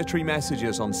inflammatory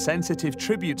messages on sensitive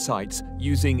tribute sites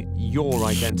using your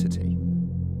identity.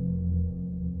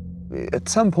 At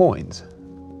some point,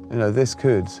 you know, this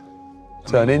could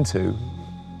turn into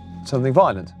something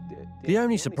violent. The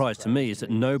only surprise to me is that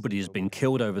nobody has been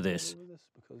killed over this.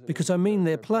 Because, I mean,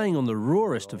 they're playing on the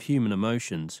rawest of human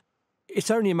emotions. It's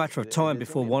only a matter of time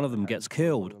before one of them gets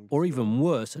killed, or even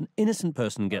worse, an innocent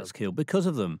person gets killed because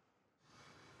of them.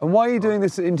 And why are you doing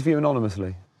this interview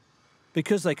anonymously?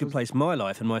 Because they could place my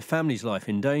life and my family's life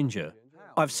in danger.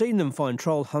 I've seen them find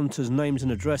troll hunters' names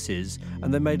and addresses,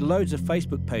 and they made loads of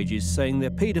Facebook pages saying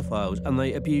they're paedophiles and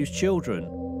they abuse children.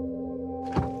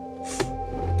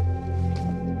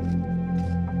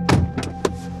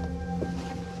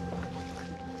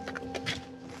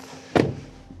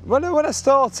 When I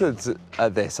started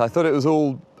at this, I thought it was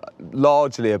all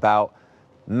largely about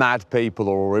mad people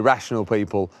or irrational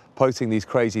people posting these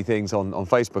crazy things on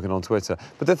Facebook and on Twitter.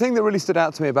 But the thing that really stood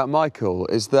out to me about Michael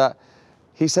is that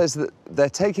he says that they're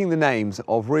taking the names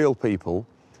of real people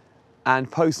and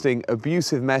posting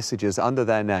abusive messages under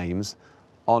their names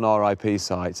on RIP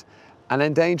sites and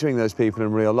endangering those people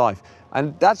in real life.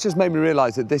 And that's just made me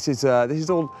realise that this is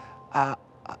all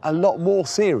a lot more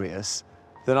serious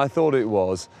than I thought it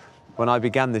was when I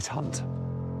began this hunt.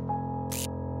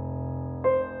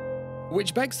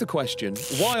 Which begs the question,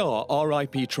 why are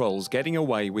RIP trolls getting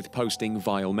away with posting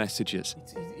vile messages?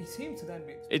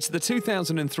 It's the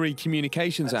 2003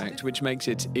 Communications Act which makes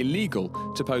it illegal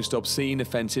to post obscene,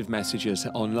 offensive messages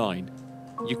online.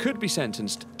 You could be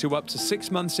sentenced to up to 6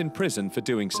 months in prison for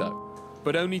doing so.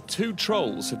 But only 2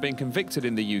 trolls have been convicted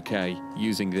in the UK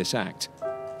using this act.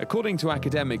 According to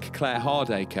academic Claire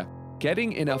Hardacre,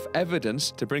 getting enough evidence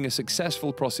to bring a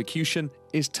successful prosecution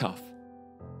is tough.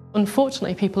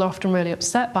 Unfortunately, people are often really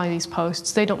upset by these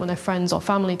posts. They don't want their friends or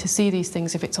family to see these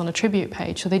things if it's on a tribute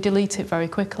page, so they delete it very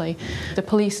quickly. The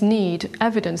police need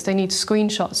evidence, they need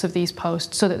screenshots of these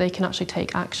posts so that they can actually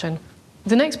take action.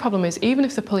 The next problem is, even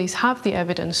if the police have the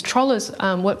evidence, trollers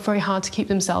work very hard to keep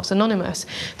themselves anonymous.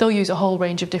 They'll use a whole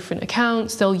range of different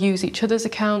accounts, they'll use each other's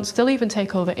accounts, they'll even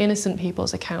take over innocent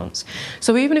people's accounts.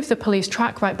 So even if the police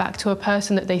track right back to a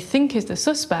person that they think is the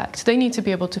suspect, they need to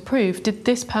be able to prove, did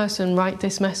this person write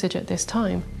this message at this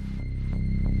time?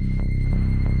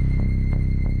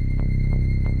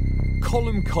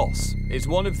 Colm Coss is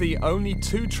one of the only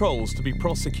 2 trolls to be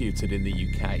prosecuted in the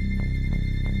UK.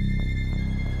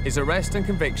 His arrest and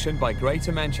conviction by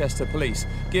Greater Manchester Police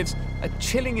gives a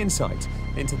chilling insight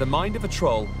into the mind of a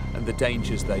troll and the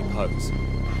dangers they pose.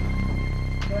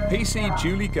 PC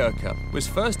Julie Gurka was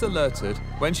first alerted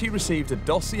when she received a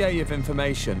dossier of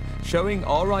information showing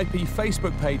RIP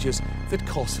Facebook pages that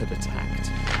Coss had attacked.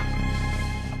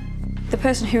 The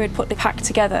person who had put the pack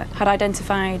together had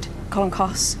identified Colm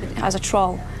Coss as a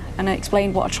troll and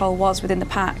explained what a troll was within the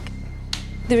pack.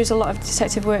 There is a lot of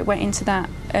detective work went into that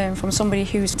from somebody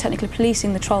who's technically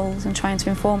policing the trolls and trying to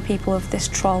inform people of this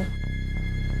troll.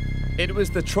 It was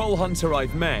the troll hunter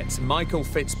I've met, Michael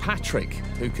Fitzpatrick,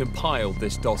 who compiled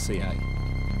this dossier.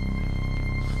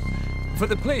 For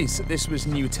the police, this was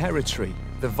new territory.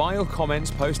 The vile comments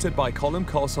posted by Colm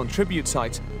Coss on tribute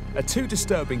sites are too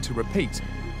disturbing to repeat,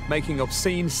 making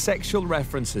obscene sexual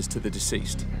references to the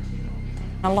deceased.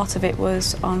 A lot of it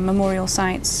was on memorial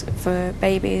sites for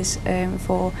babies,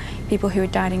 for people who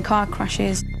had died in car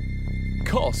crashes.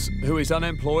 Coss, who is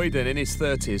unemployed and in his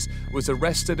 30s, was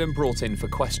arrested and brought in for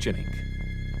questioning.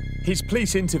 His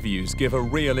police interviews give a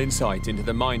real insight into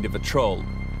the mind of a troll.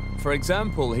 For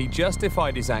example, he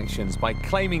justified his actions by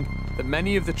claiming that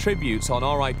many of the tributes on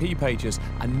RIP pages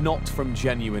are not from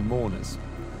genuine mourners.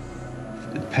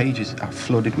 The pages are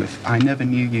flooded with, I never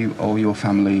knew you or your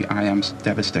family, I am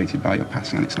devastated by your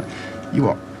passing. And it's like, you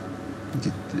what?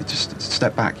 Just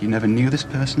step back, you never knew this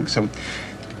person? So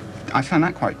I find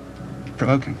that quite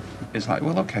provoking. It's like,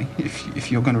 well, okay,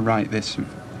 if you're going to write this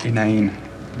inane,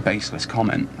 baseless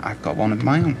comment, I've got one of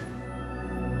my own.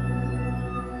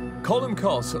 Colm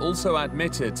Coss also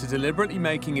admitted to deliberately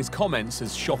making his comments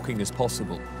as shocking as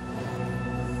possible.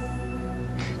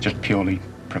 Just purely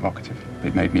provocative.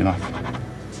 It made me laugh.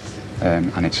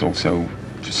 And it's also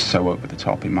just so over the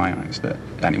top in my eyes that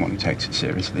anyone who takes it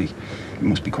seriously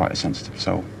must be quite sensitive.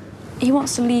 So he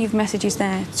wants to leave messages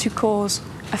there to cause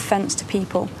offence to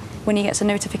people. When he gets a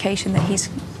notification that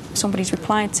somebody's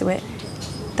replied to it,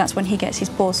 that's when he gets his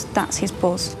buzz. That's his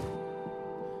buzz.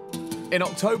 In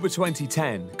October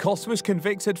 2010, Coss was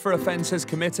convicted for offences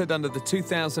committed under the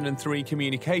 2003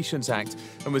 Communications Act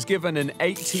and was given an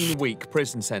 18-week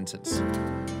prison sentence.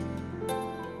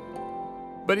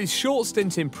 But his short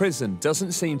stint in prison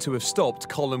doesn't seem to have stopped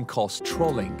Colm Coss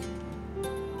trolling.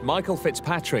 Michael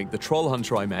Fitzpatrick, the troll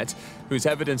hunter I met, whose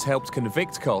evidence helped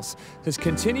convict Coss, has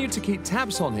continued to keep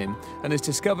tabs on him and has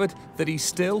discovered that he's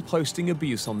still posting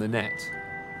abuse on the net.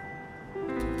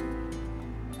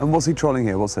 And what's he trolling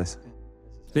here? What's this?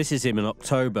 This is him in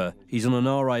October. He's on an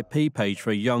RIP page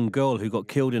for a young girl who got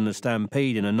killed in a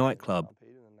stampede in a nightclub.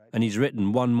 And he's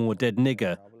written "One more dead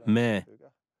nigger, meh."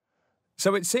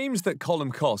 So it seems that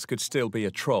Colm Coss could still be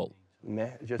a troll.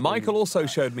 Michael also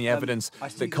showed me evidence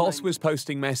that Coss was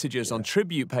posting messages on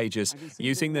tribute pages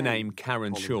using the name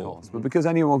Karen Shaw. But because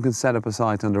anyone can set up a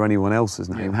site under anyone else's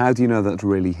name, how do you know that's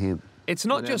really him? It's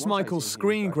not just Michael's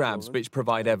screen grabs which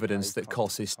provide evidence that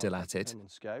Coss is still at it.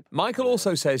 Michael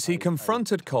also says he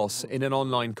confronted Coss in an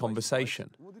online conversation.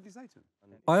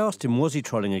 I asked him, was he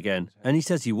trolling again? And he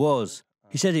says he was.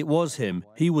 He said it was him.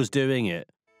 He was doing it.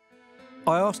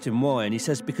 I asked him why, and he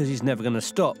says because he's never going to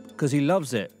stop, because he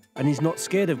loves it, and he's not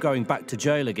scared of going back to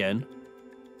jail again.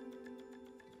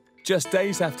 Just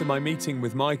days after my meeting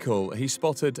with Michael, he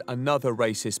spotted another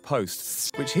racist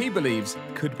post, which he believes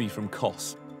could be from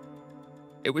Coss.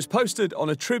 It was posted on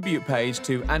a tribute page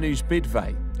to Anuj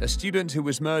Bidve, a student who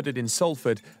was murdered in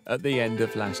Salford at the end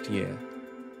of last year.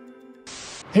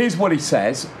 Here's what he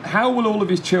says. How will all of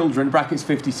his children, brackets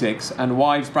 56, and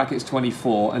wives, brackets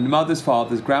 24, and mothers,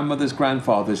 fathers, grandmothers,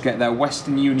 grandfathers get their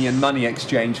Western Union money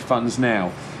exchange funds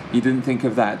now? You didn't think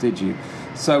of that, did you?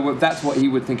 So that's what he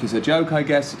would think is a joke, I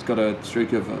guess. It's got a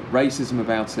streak of racism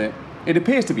about it. It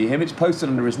appears to be him. It's posted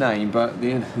under his name, but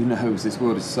who knows? This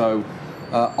world is so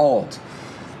odd.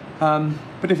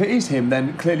 But if it is him,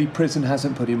 then clearly prison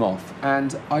hasn't put him off.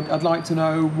 And I'd like to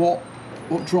know what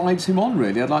drives him on,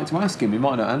 really. I'd like to ask him. He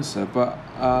might not answer, but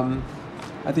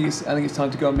I think it's time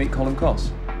to go and meet Colm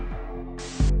Coss.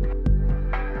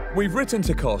 We've written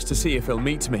to Coss to see if he'll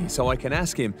meet me, so I can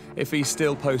ask him if he's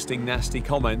still posting nasty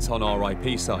comments on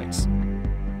RIP sites.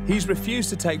 He's refused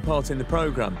to take part in the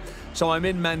programme, so I'm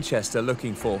in Manchester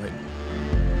looking for him.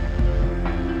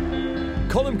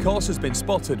 Colm Coss has been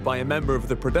spotted by a member of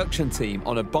the production team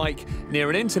on a bike near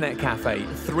an internet cafe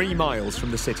 3 miles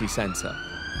from the city centre.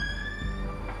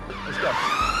 Let's go.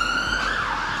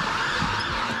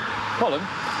 Colm,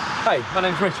 hey, my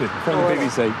name's Richard from the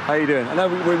BBC. How are you doing? I know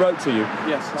we wrote to you.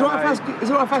 Yes. Is it all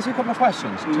right if I ask you a couple of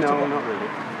questions? No, not really.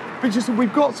 But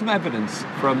we've got some evidence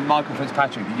from Michael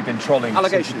Fitzpatrick that you've been trolling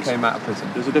since you came out of prison.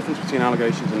 There's a difference between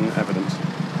allegations and evidence.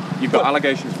 You've got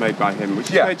allegations made by him,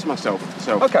 which is made to myself.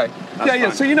 So okay. Yeah.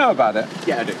 Fine. So you know about it?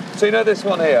 Yeah, I do. So you know this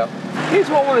one here. Here's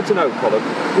what I wanted to know, Colm,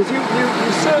 because you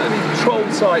certainly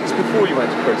trolled sites before you went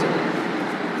to prison.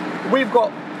 We've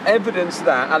got evidence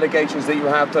that allegations that you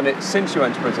have done it since you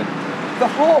went to prison. The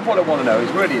heart of what I want to know is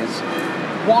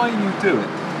why you do it.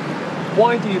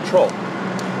 Why do you troll?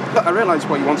 Look, I realise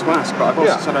what you want to ask, but I've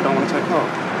also said I don't want to take part.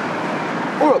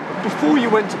 All right, before you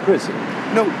went to prison.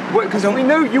 No, because we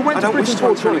know you went to prison. I don't wish to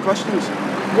answer any questions.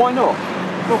 Why not?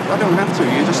 Look, I don't have to.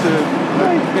 You're just a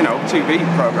TV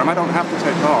programme. I don't have to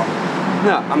take part.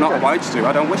 No, I'm not obliged to.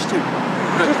 I don't wish to.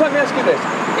 Just let me ask you this: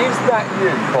 is that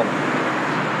you, Colm?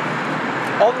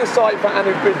 On the site for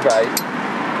Anuj Bidve,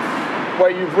 where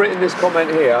you've written this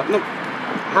comment here, look,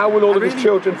 how will all of his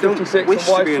children, 56, and wives...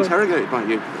 I wish to be interrogated by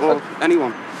you, or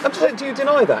anyone. I'm just saying, do you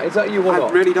deny that? Is that you or not?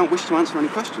 I really don't wish to answer any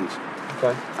questions.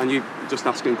 Okay. And you just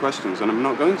asking questions, and I'm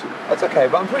not going to. That's okay,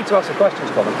 but I'm free to ask the questions,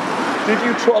 Colm. Did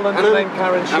you troll under the name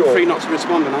Karen Shaw? I'm free not to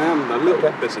respond, and I am a little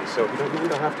bit busy, so if you don't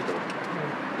mind, I have to go.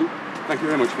 Thank you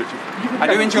very much, Richard. I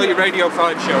do enjoy your Radio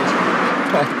 5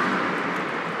 shows.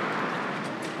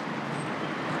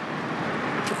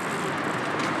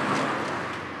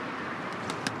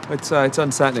 It's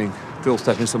unsettling,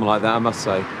 doorstepping someone like that, I must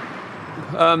say.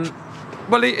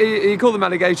 Well, he called them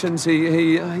allegations.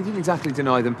 He didn't exactly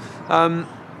deny them.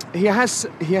 He has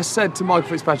said to Michael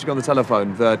Fitzpatrick on the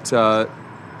telephone that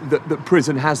that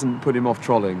prison hasn't put him off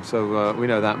trolling. So we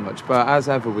know that much. But as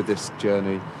ever with this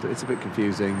journey, it's a bit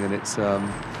confusing and it's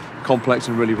complex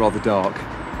and really rather dark.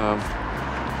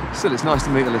 Still, it's nice to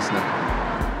meet the listener.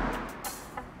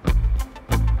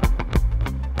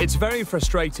 It's very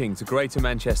frustrating to Greater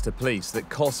Manchester Police that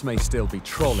Coss may still be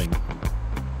trolling,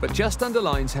 but just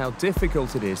underlines how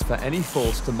difficult it is for any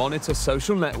force to monitor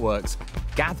social networks,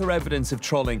 gather evidence of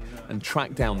trolling and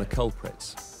track down the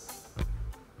culprits.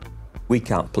 We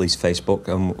can't police Facebook,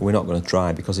 and we're not going to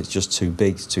try because it's just too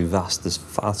big, it's too vast, there's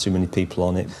far too many people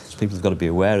on it. So people have got to be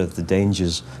aware of the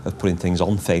dangers of putting things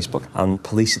on Facebook and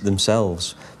police it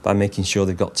themselves by making sure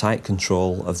they've got tight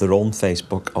control of their own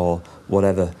Facebook or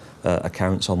whatever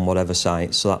accounts on whatever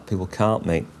site, so that people can't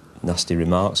make nasty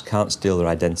remarks, can't steal their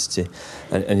identity.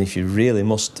 And if you really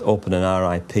must open an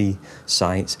RIP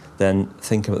site, then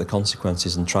think about the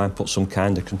consequences and try and put some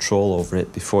kind of control over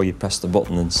it before you press the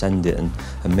button and send it and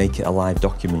make it a live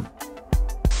document.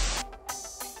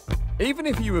 Even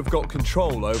if you have got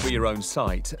control over your own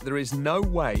site, there is no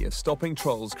way of stopping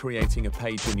trolls creating a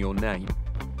page in your name.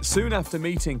 Soon after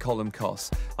meeting Colm Coss,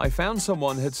 I found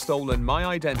someone had stolen my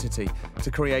identity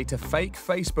to create a fake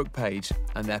Facebook page,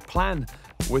 and their plan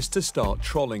was to start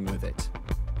trolling with it.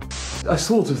 I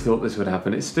sort of thought this would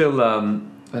happen. It's still a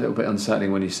little bit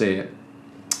unsettling when you see it.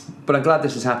 But I'm glad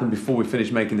this has happened before we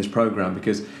finish making this programme,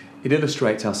 because it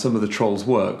illustrates how some of the trolls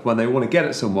work. When they want to get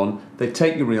at someone, they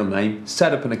take your real name,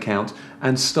 set up an account,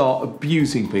 and start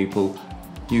abusing people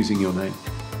using your name.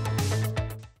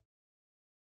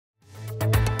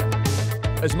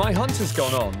 As my hunt has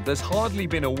gone on, there's hardly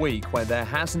been a week where there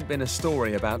hasn't been a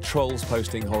story about trolls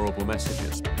posting horrible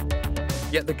messages.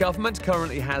 Yet the government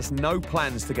currently has no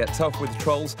plans to get tough with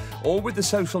trolls or with the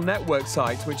social network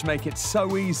sites which make it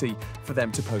so easy for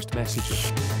them to post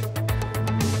messages.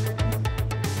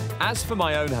 As for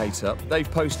my own hater, they've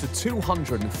posted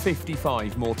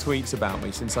 255 more tweets about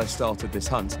me since I started this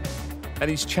hunt. And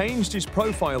he's changed his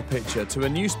profile picture to a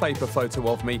newspaper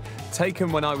photo of me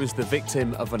taken when I was the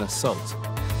victim of an assault.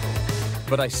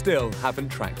 But I still haven't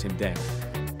tracked him down.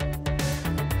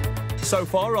 So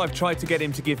far, I've tried to get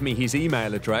him to give me his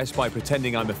email address by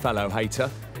pretending I'm a fellow hater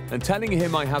and telling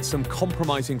him I have some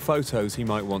compromising photos he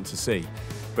might want to see,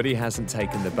 but he hasn't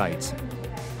taken the bait.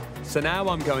 So now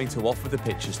I'm going to offer the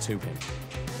pictures to him.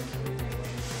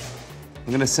 I'm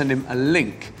going to send him a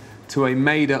link to a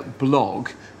made-up blog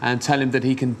and tell him that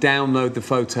he can download the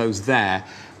photos there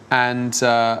and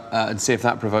see if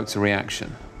that provokes a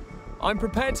reaction. I'm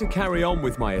prepared to carry on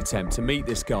with my attempt to meet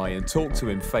this guy and talk to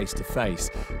him face to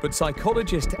face, but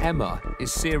psychologist Emma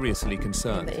is seriously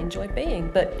concerned. They enjoy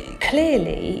being, but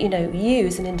clearly, you know, you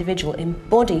as an individual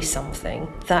embody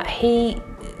something that he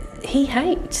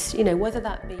hates, you know, whether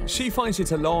that be... She finds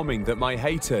it alarming that my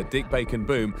hater, Dick Bacon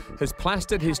Boom, has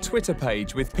plastered his Twitter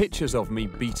page with pictures of me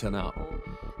beaten up.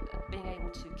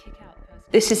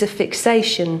 This is a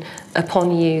fixation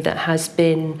upon you that has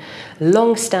been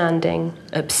long-standing,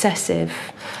 obsessive.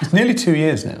 It's nearly 2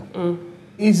 years now.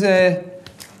 Is there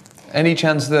any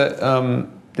chance that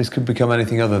this could become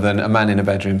anything other than a man in a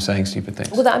bedroom saying stupid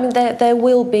things? Well, I mean, there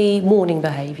will be warning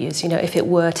behaviours, you know, if it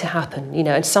were to happen, you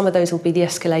know, and some of those will be the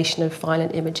escalation of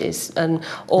violent images and...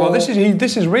 Well, this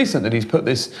is recent that he's put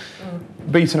this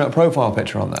beaten-up profile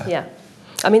picture on there. Yeah.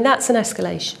 I mean, that's an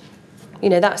escalation. You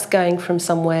know, that's going from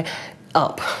somewhere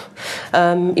up.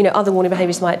 You know, other warning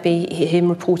behaviours might be him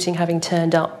reporting having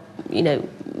turned up, you know,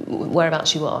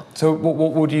 whereabouts you are. So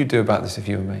what would you do about this if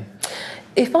you were me?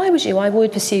 If I was you, I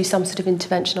would pursue some sort of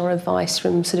intervention or advice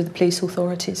from sort of the police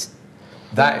authorities.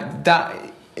 That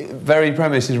very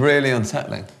premise is really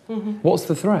unsettling. What's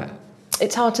the threat?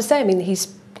 It's hard to say. I mean,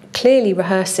 he's clearly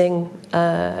rehearsing,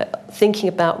 thinking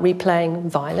about replaying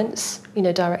violence, you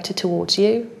know, directed towards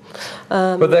you.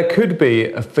 But there could be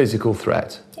a physical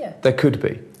threat. Yeah. There could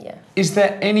be. Yeah. Is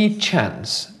there any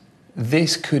chance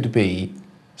this could be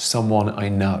someone I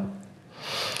know?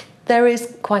 There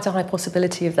is quite a high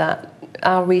possibility of that.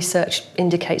 Our research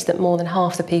indicates that more than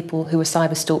half the people who were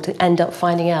cyber-stalked end up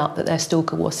finding out that their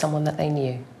stalker was someone that they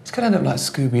knew. It's going to end up like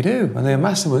Scooby-Doo, and they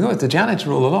amass them. Oh, it's the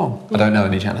janitor all along. I don't know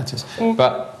any janitors.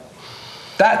 But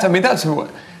that, I mean, that's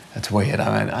weird.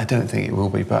 I mean, I don't think it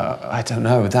will be, but I don't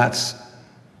know.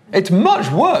 It's much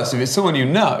worse if it's someone you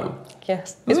know.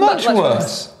 Yes. It's much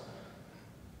worse.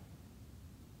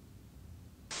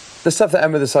 The stuff that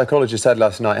Emma the psychologist said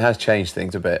last night has changed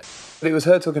things a bit. It was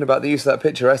her talking about the use of that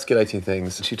picture escalating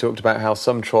things. She talked about how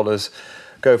some trollers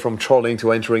go from trolling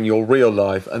to entering your real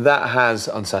life, and that has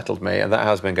unsettled me, and that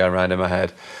has been going around in my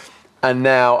head. And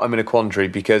now I'm in a quandary,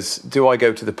 because do I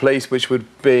go to the police, which would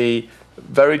be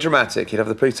very dramatic. You'd have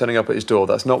the police turning up at his door.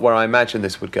 That's not where I imagine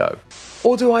this would go.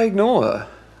 Or do I ignore her?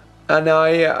 And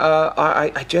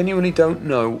I genuinely don't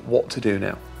know what to do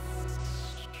now.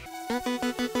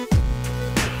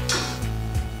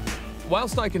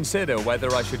 Whilst I consider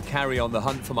whether I should carry on the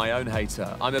hunt for my own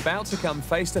hater, I'm about to come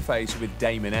face to face with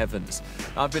Damon Evans.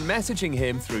 I've been messaging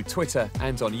him through Twitter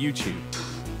and on YouTube.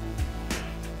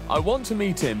 I want to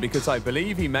meet him because I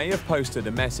believe he may have posted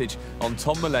a message on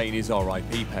Tom Mulaney's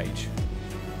RIP page.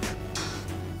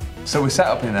 So we're set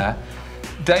up in there.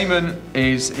 Damon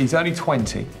he's only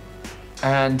 20,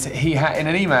 and he had, in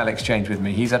an email exchange with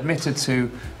me, he's admitted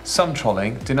to some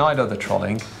trolling, denied other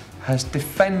trolling, has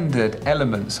defended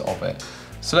elements of it.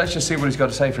 So let's just see what he's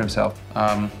got to say for himself.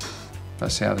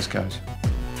 Let's see how this goes.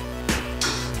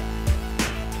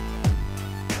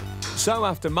 So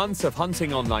after months of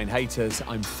hunting online haters,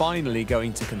 I'm finally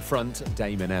going to confront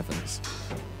Damon Evans.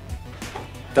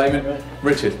 Damon,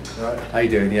 Richard, right. How you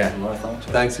doing? Yeah. Right, thanks.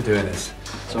 Thanks for doing this.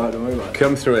 It's all right, don't worry about it.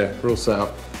 Come through here, we're all set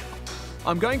up.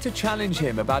 I'm going to challenge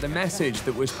him about a message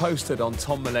that was posted on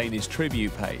Tom Mulaney's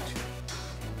tribute page.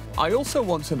 I also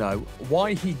want to know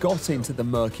why he got into the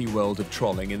murky world of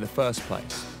trolling in the first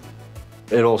place.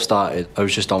 It all started, I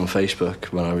was just on Facebook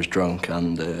when I was drunk,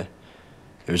 and it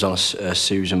was on a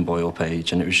Susan Boyle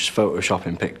page, and it was just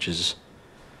photoshopping pictures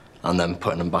and then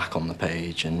putting them back on the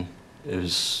page, and it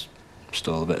was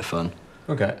still a bit of fun.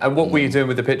 Okay, and what were you doing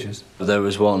with the pictures? There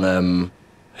was one,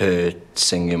 her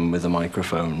singing with a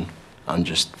microphone and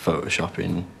just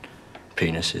photoshopping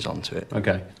penises onto it.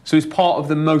 Okay, so it's part of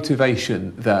the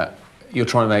motivation that you're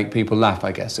trying to make people laugh,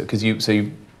 I guess, because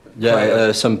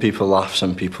Yeah, some people laugh,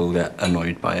 some people get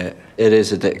annoyed by it. It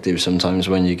is addictive sometimes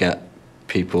when you get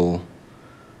people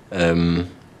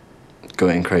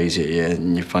going crazy at you,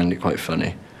 and you find it quite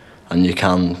funny, and you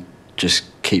can just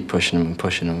keep pushing them and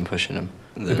pushing them and pushing them.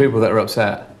 The people that are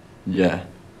upset? Yeah,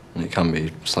 and it can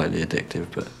be slightly addictive,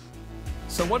 but...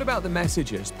 So what about the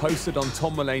messages posted on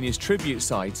Tom Mulaney's tribute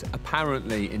site,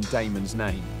 apparently in Damon's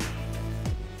name?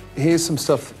 Here's some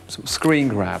stuff, some screen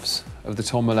grabs of the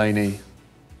Tom Mulaney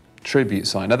tribute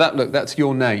site. Now that's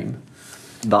your name.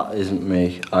 That isn't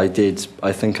me. I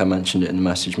think I mentioned it in the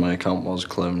message, my account was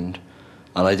cloned.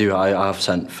 And I have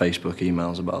sent Facebook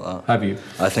emails about that. Have you?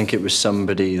 I think it was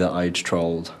somebody that I'd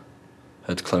trolled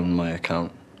had cloned my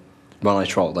account. When I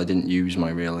trolled, I didn't use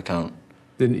my real account.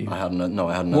 Didn't you? I hadn't. No,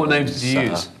 I hadn't. What names did you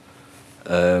use?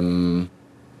 I'm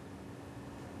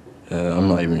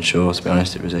not even sure, to be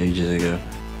honest. It was ages ago.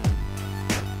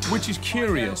 Which is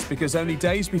curious, because only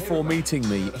days before meeting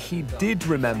me, he did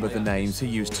remember the names he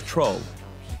used to troll.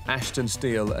 Ashton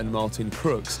Steele and Martin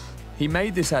Crooks. He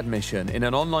made this admission in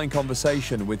an online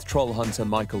conversation with troll hunter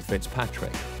Michael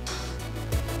Fitzpatrick.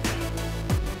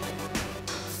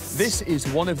 This is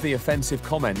one of the offensive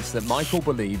comments that Michael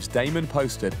believes Damon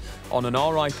posted on an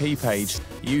RIP page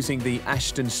using the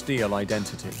Ashton Steele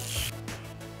identity.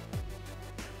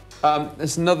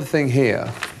 There's another thing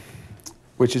here,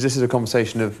 which is this is a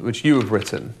conversation which you have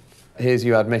written. Here's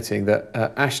you admitting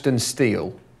that Ashton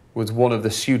Steele was one of the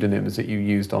pseudonyms that you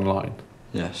used online.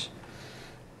 Yes.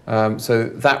 So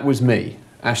that was me,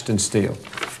 Ashton Steele.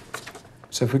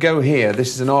 So if we go here,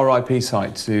 this is an RIP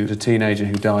site to a teenager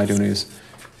who died when he was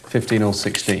 15 or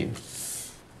 16.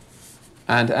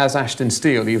 And as Ashton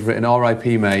Steele, you've written,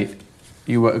 RIP mate,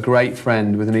 you were a great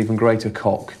friend with an even greater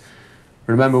cock.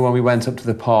 Remember when we went up to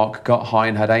the park, got high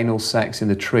and had anal sex in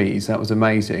the trees? That was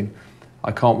amazing.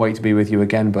 I can't wait to be with you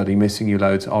again, buddy. Missing you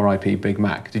loads. RIP Big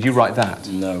Mac. Did you write that?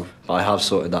 No, but I have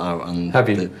sorted that out. And have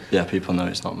you? Yeah, people know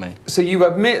it's not me. So you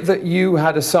admit that you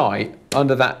had a site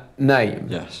under that name?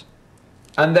 Yes.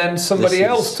 And then somebody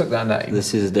else took that name?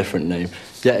 This is a different name.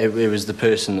 Yeah, it was the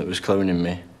person that was cloning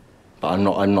me, but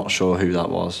I'm not sure who that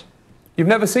was. You've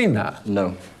never seen that?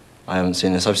 No, I haven't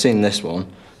seen this. I've seen this one,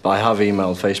 but I have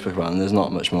emailed Facebook about it, and there's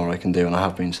not much more I can do, and I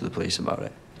have been to the police about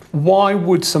it. Why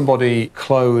would somebody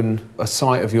clone a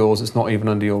site of yours that's not even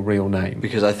under your real name?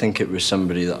 Because I think it was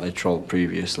somebody that I trolled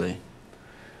previously.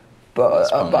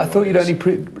 But I thought you'd only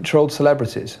trolled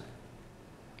celebrities.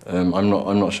 I'm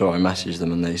not sure. I messaged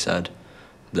them and they said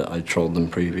that I trolled them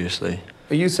previously.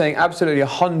 Are you saying absolutely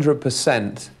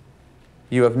 100%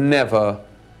 you have never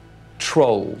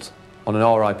trolled on an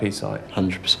RIP site?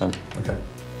 100%. Okay.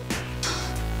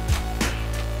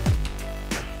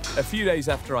 A few days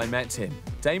after I met him,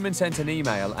 Damon sent an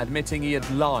email admitting he had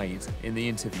lied in the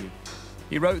interview.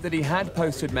 He wrote that he had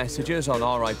posted messages on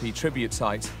RIP tribute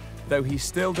sites, though he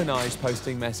still denies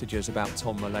posting messages about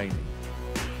Tom Mulaney.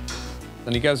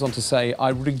 And he goes on to say, I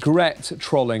regret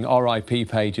trolling RIP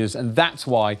pages, and that's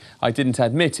why I didn't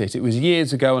admit it. It was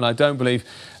years ago, and I don't believe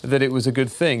that it was a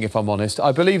good thing, if I'm honest.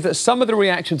 I believe that some of the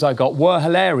reactions I got were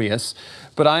hilarious,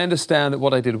 but I understand that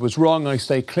what I did was wrong. I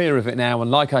stay clear of it now,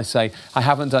 and like I say, I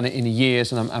haven't done it in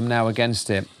years, and I'm now against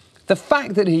it. The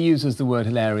fact that he uses the word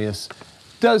hilarious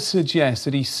does suggest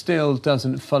that he still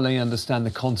doesn't fully understand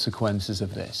the consequences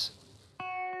of this.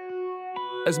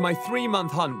 As my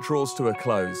 3-month hunt draws to a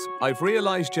close, I've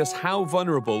realised just how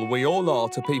vulnerable we all are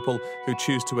to people who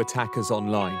choose to attack us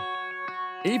online.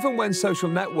 Even when social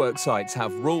network sites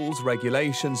have rules,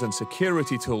 regulations and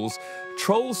security tools,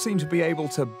 trolls seem to be able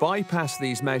to bypass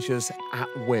these measures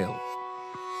at will.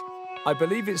 I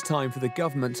believe it's time for the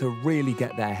government to really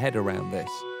get their head around this.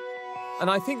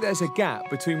 And I think there's a gap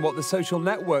between what the social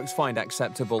networks find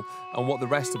acceptable and what the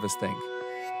rest of us think.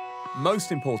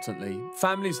 Most importantly,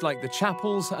 families like the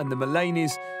Chapels and the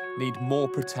Mulaney's need more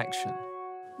protection.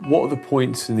 What are the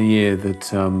points in the year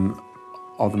that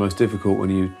are the most difficult when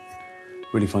you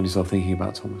really find yourself thinking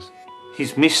about Thomas?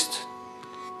 He's missed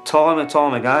time and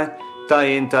time again,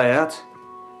 day in, day out.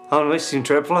 I miss him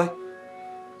dreadfully.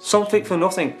 Something for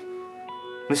nothing.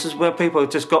 This is where people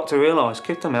have just got to realise,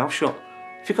 keep their mouth shut.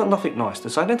 If you've got nothing nice to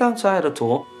say, then don't say it at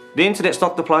all. The internet's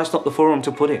not the place, not the forum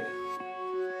to put it.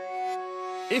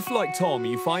 If, like Tom,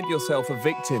 you find yourself a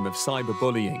victim of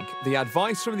cyberbullying, the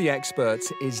advice from the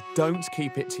experts is don't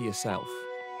keep it to yourself.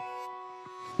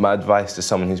 My advice to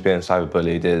someone who's being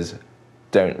cyberbullied is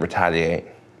don't retaliate.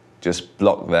 Just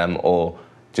block them or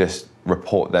just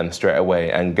report them straight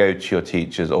away and go to your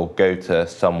teachers or go to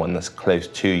someone that's close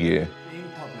to you.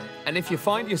 And if you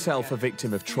find yourself a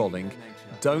victim of trolling,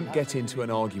 don't get into an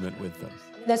argument with them.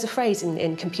 There's a phrase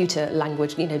in computer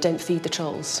language, don't feed the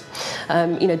trolls.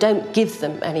 Don't give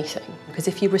them anything. Because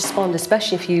if you respond,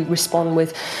 especially if you respond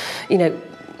with,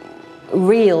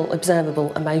 real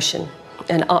observable emotion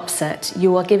and upset,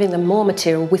 you are giving them more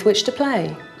material with which to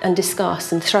play and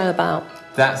discuss and throw about.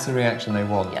 That's the reaction they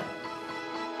want. Yeah.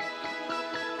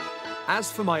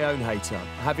 As for my own hater,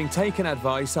 having taken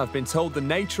advice, I've been told the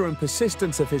nature and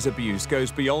persistence of his abuse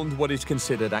goes beyond what is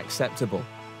considered acceptable,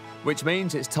 which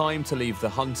means it's time to leave the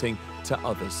hunting to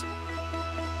others.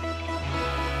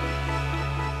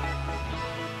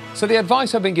 So the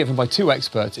advice I've been given by 2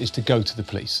 experts is to go to the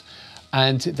police.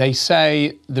 And they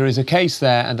say there is a case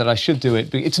there and that I should do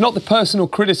it. It's not the personal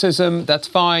criticism, that's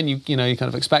fine, you kind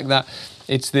of expect that.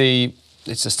 It's the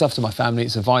stuff to my family,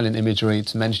 it's the violent imagery,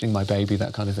 it's mentioning my baby,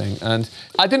 that kind of thing. And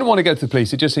I didn't want to go to the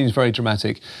police, it just seems very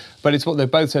dramatic. But it's what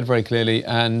they've both said very clearly,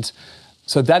 and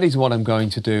so that is what I'm going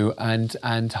to do,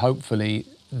 and hopefully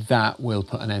that will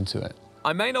put an end to it.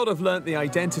 I may not have learnt the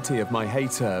identity of my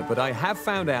hater, but I have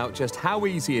found out just how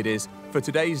easy it is for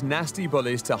today's nasty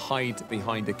bullies to hide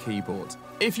behind a keyboard.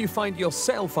 If you find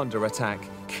yourself under attack,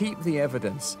 keep the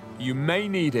evidence. You may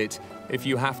need it if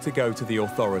you have to go to the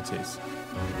authorities.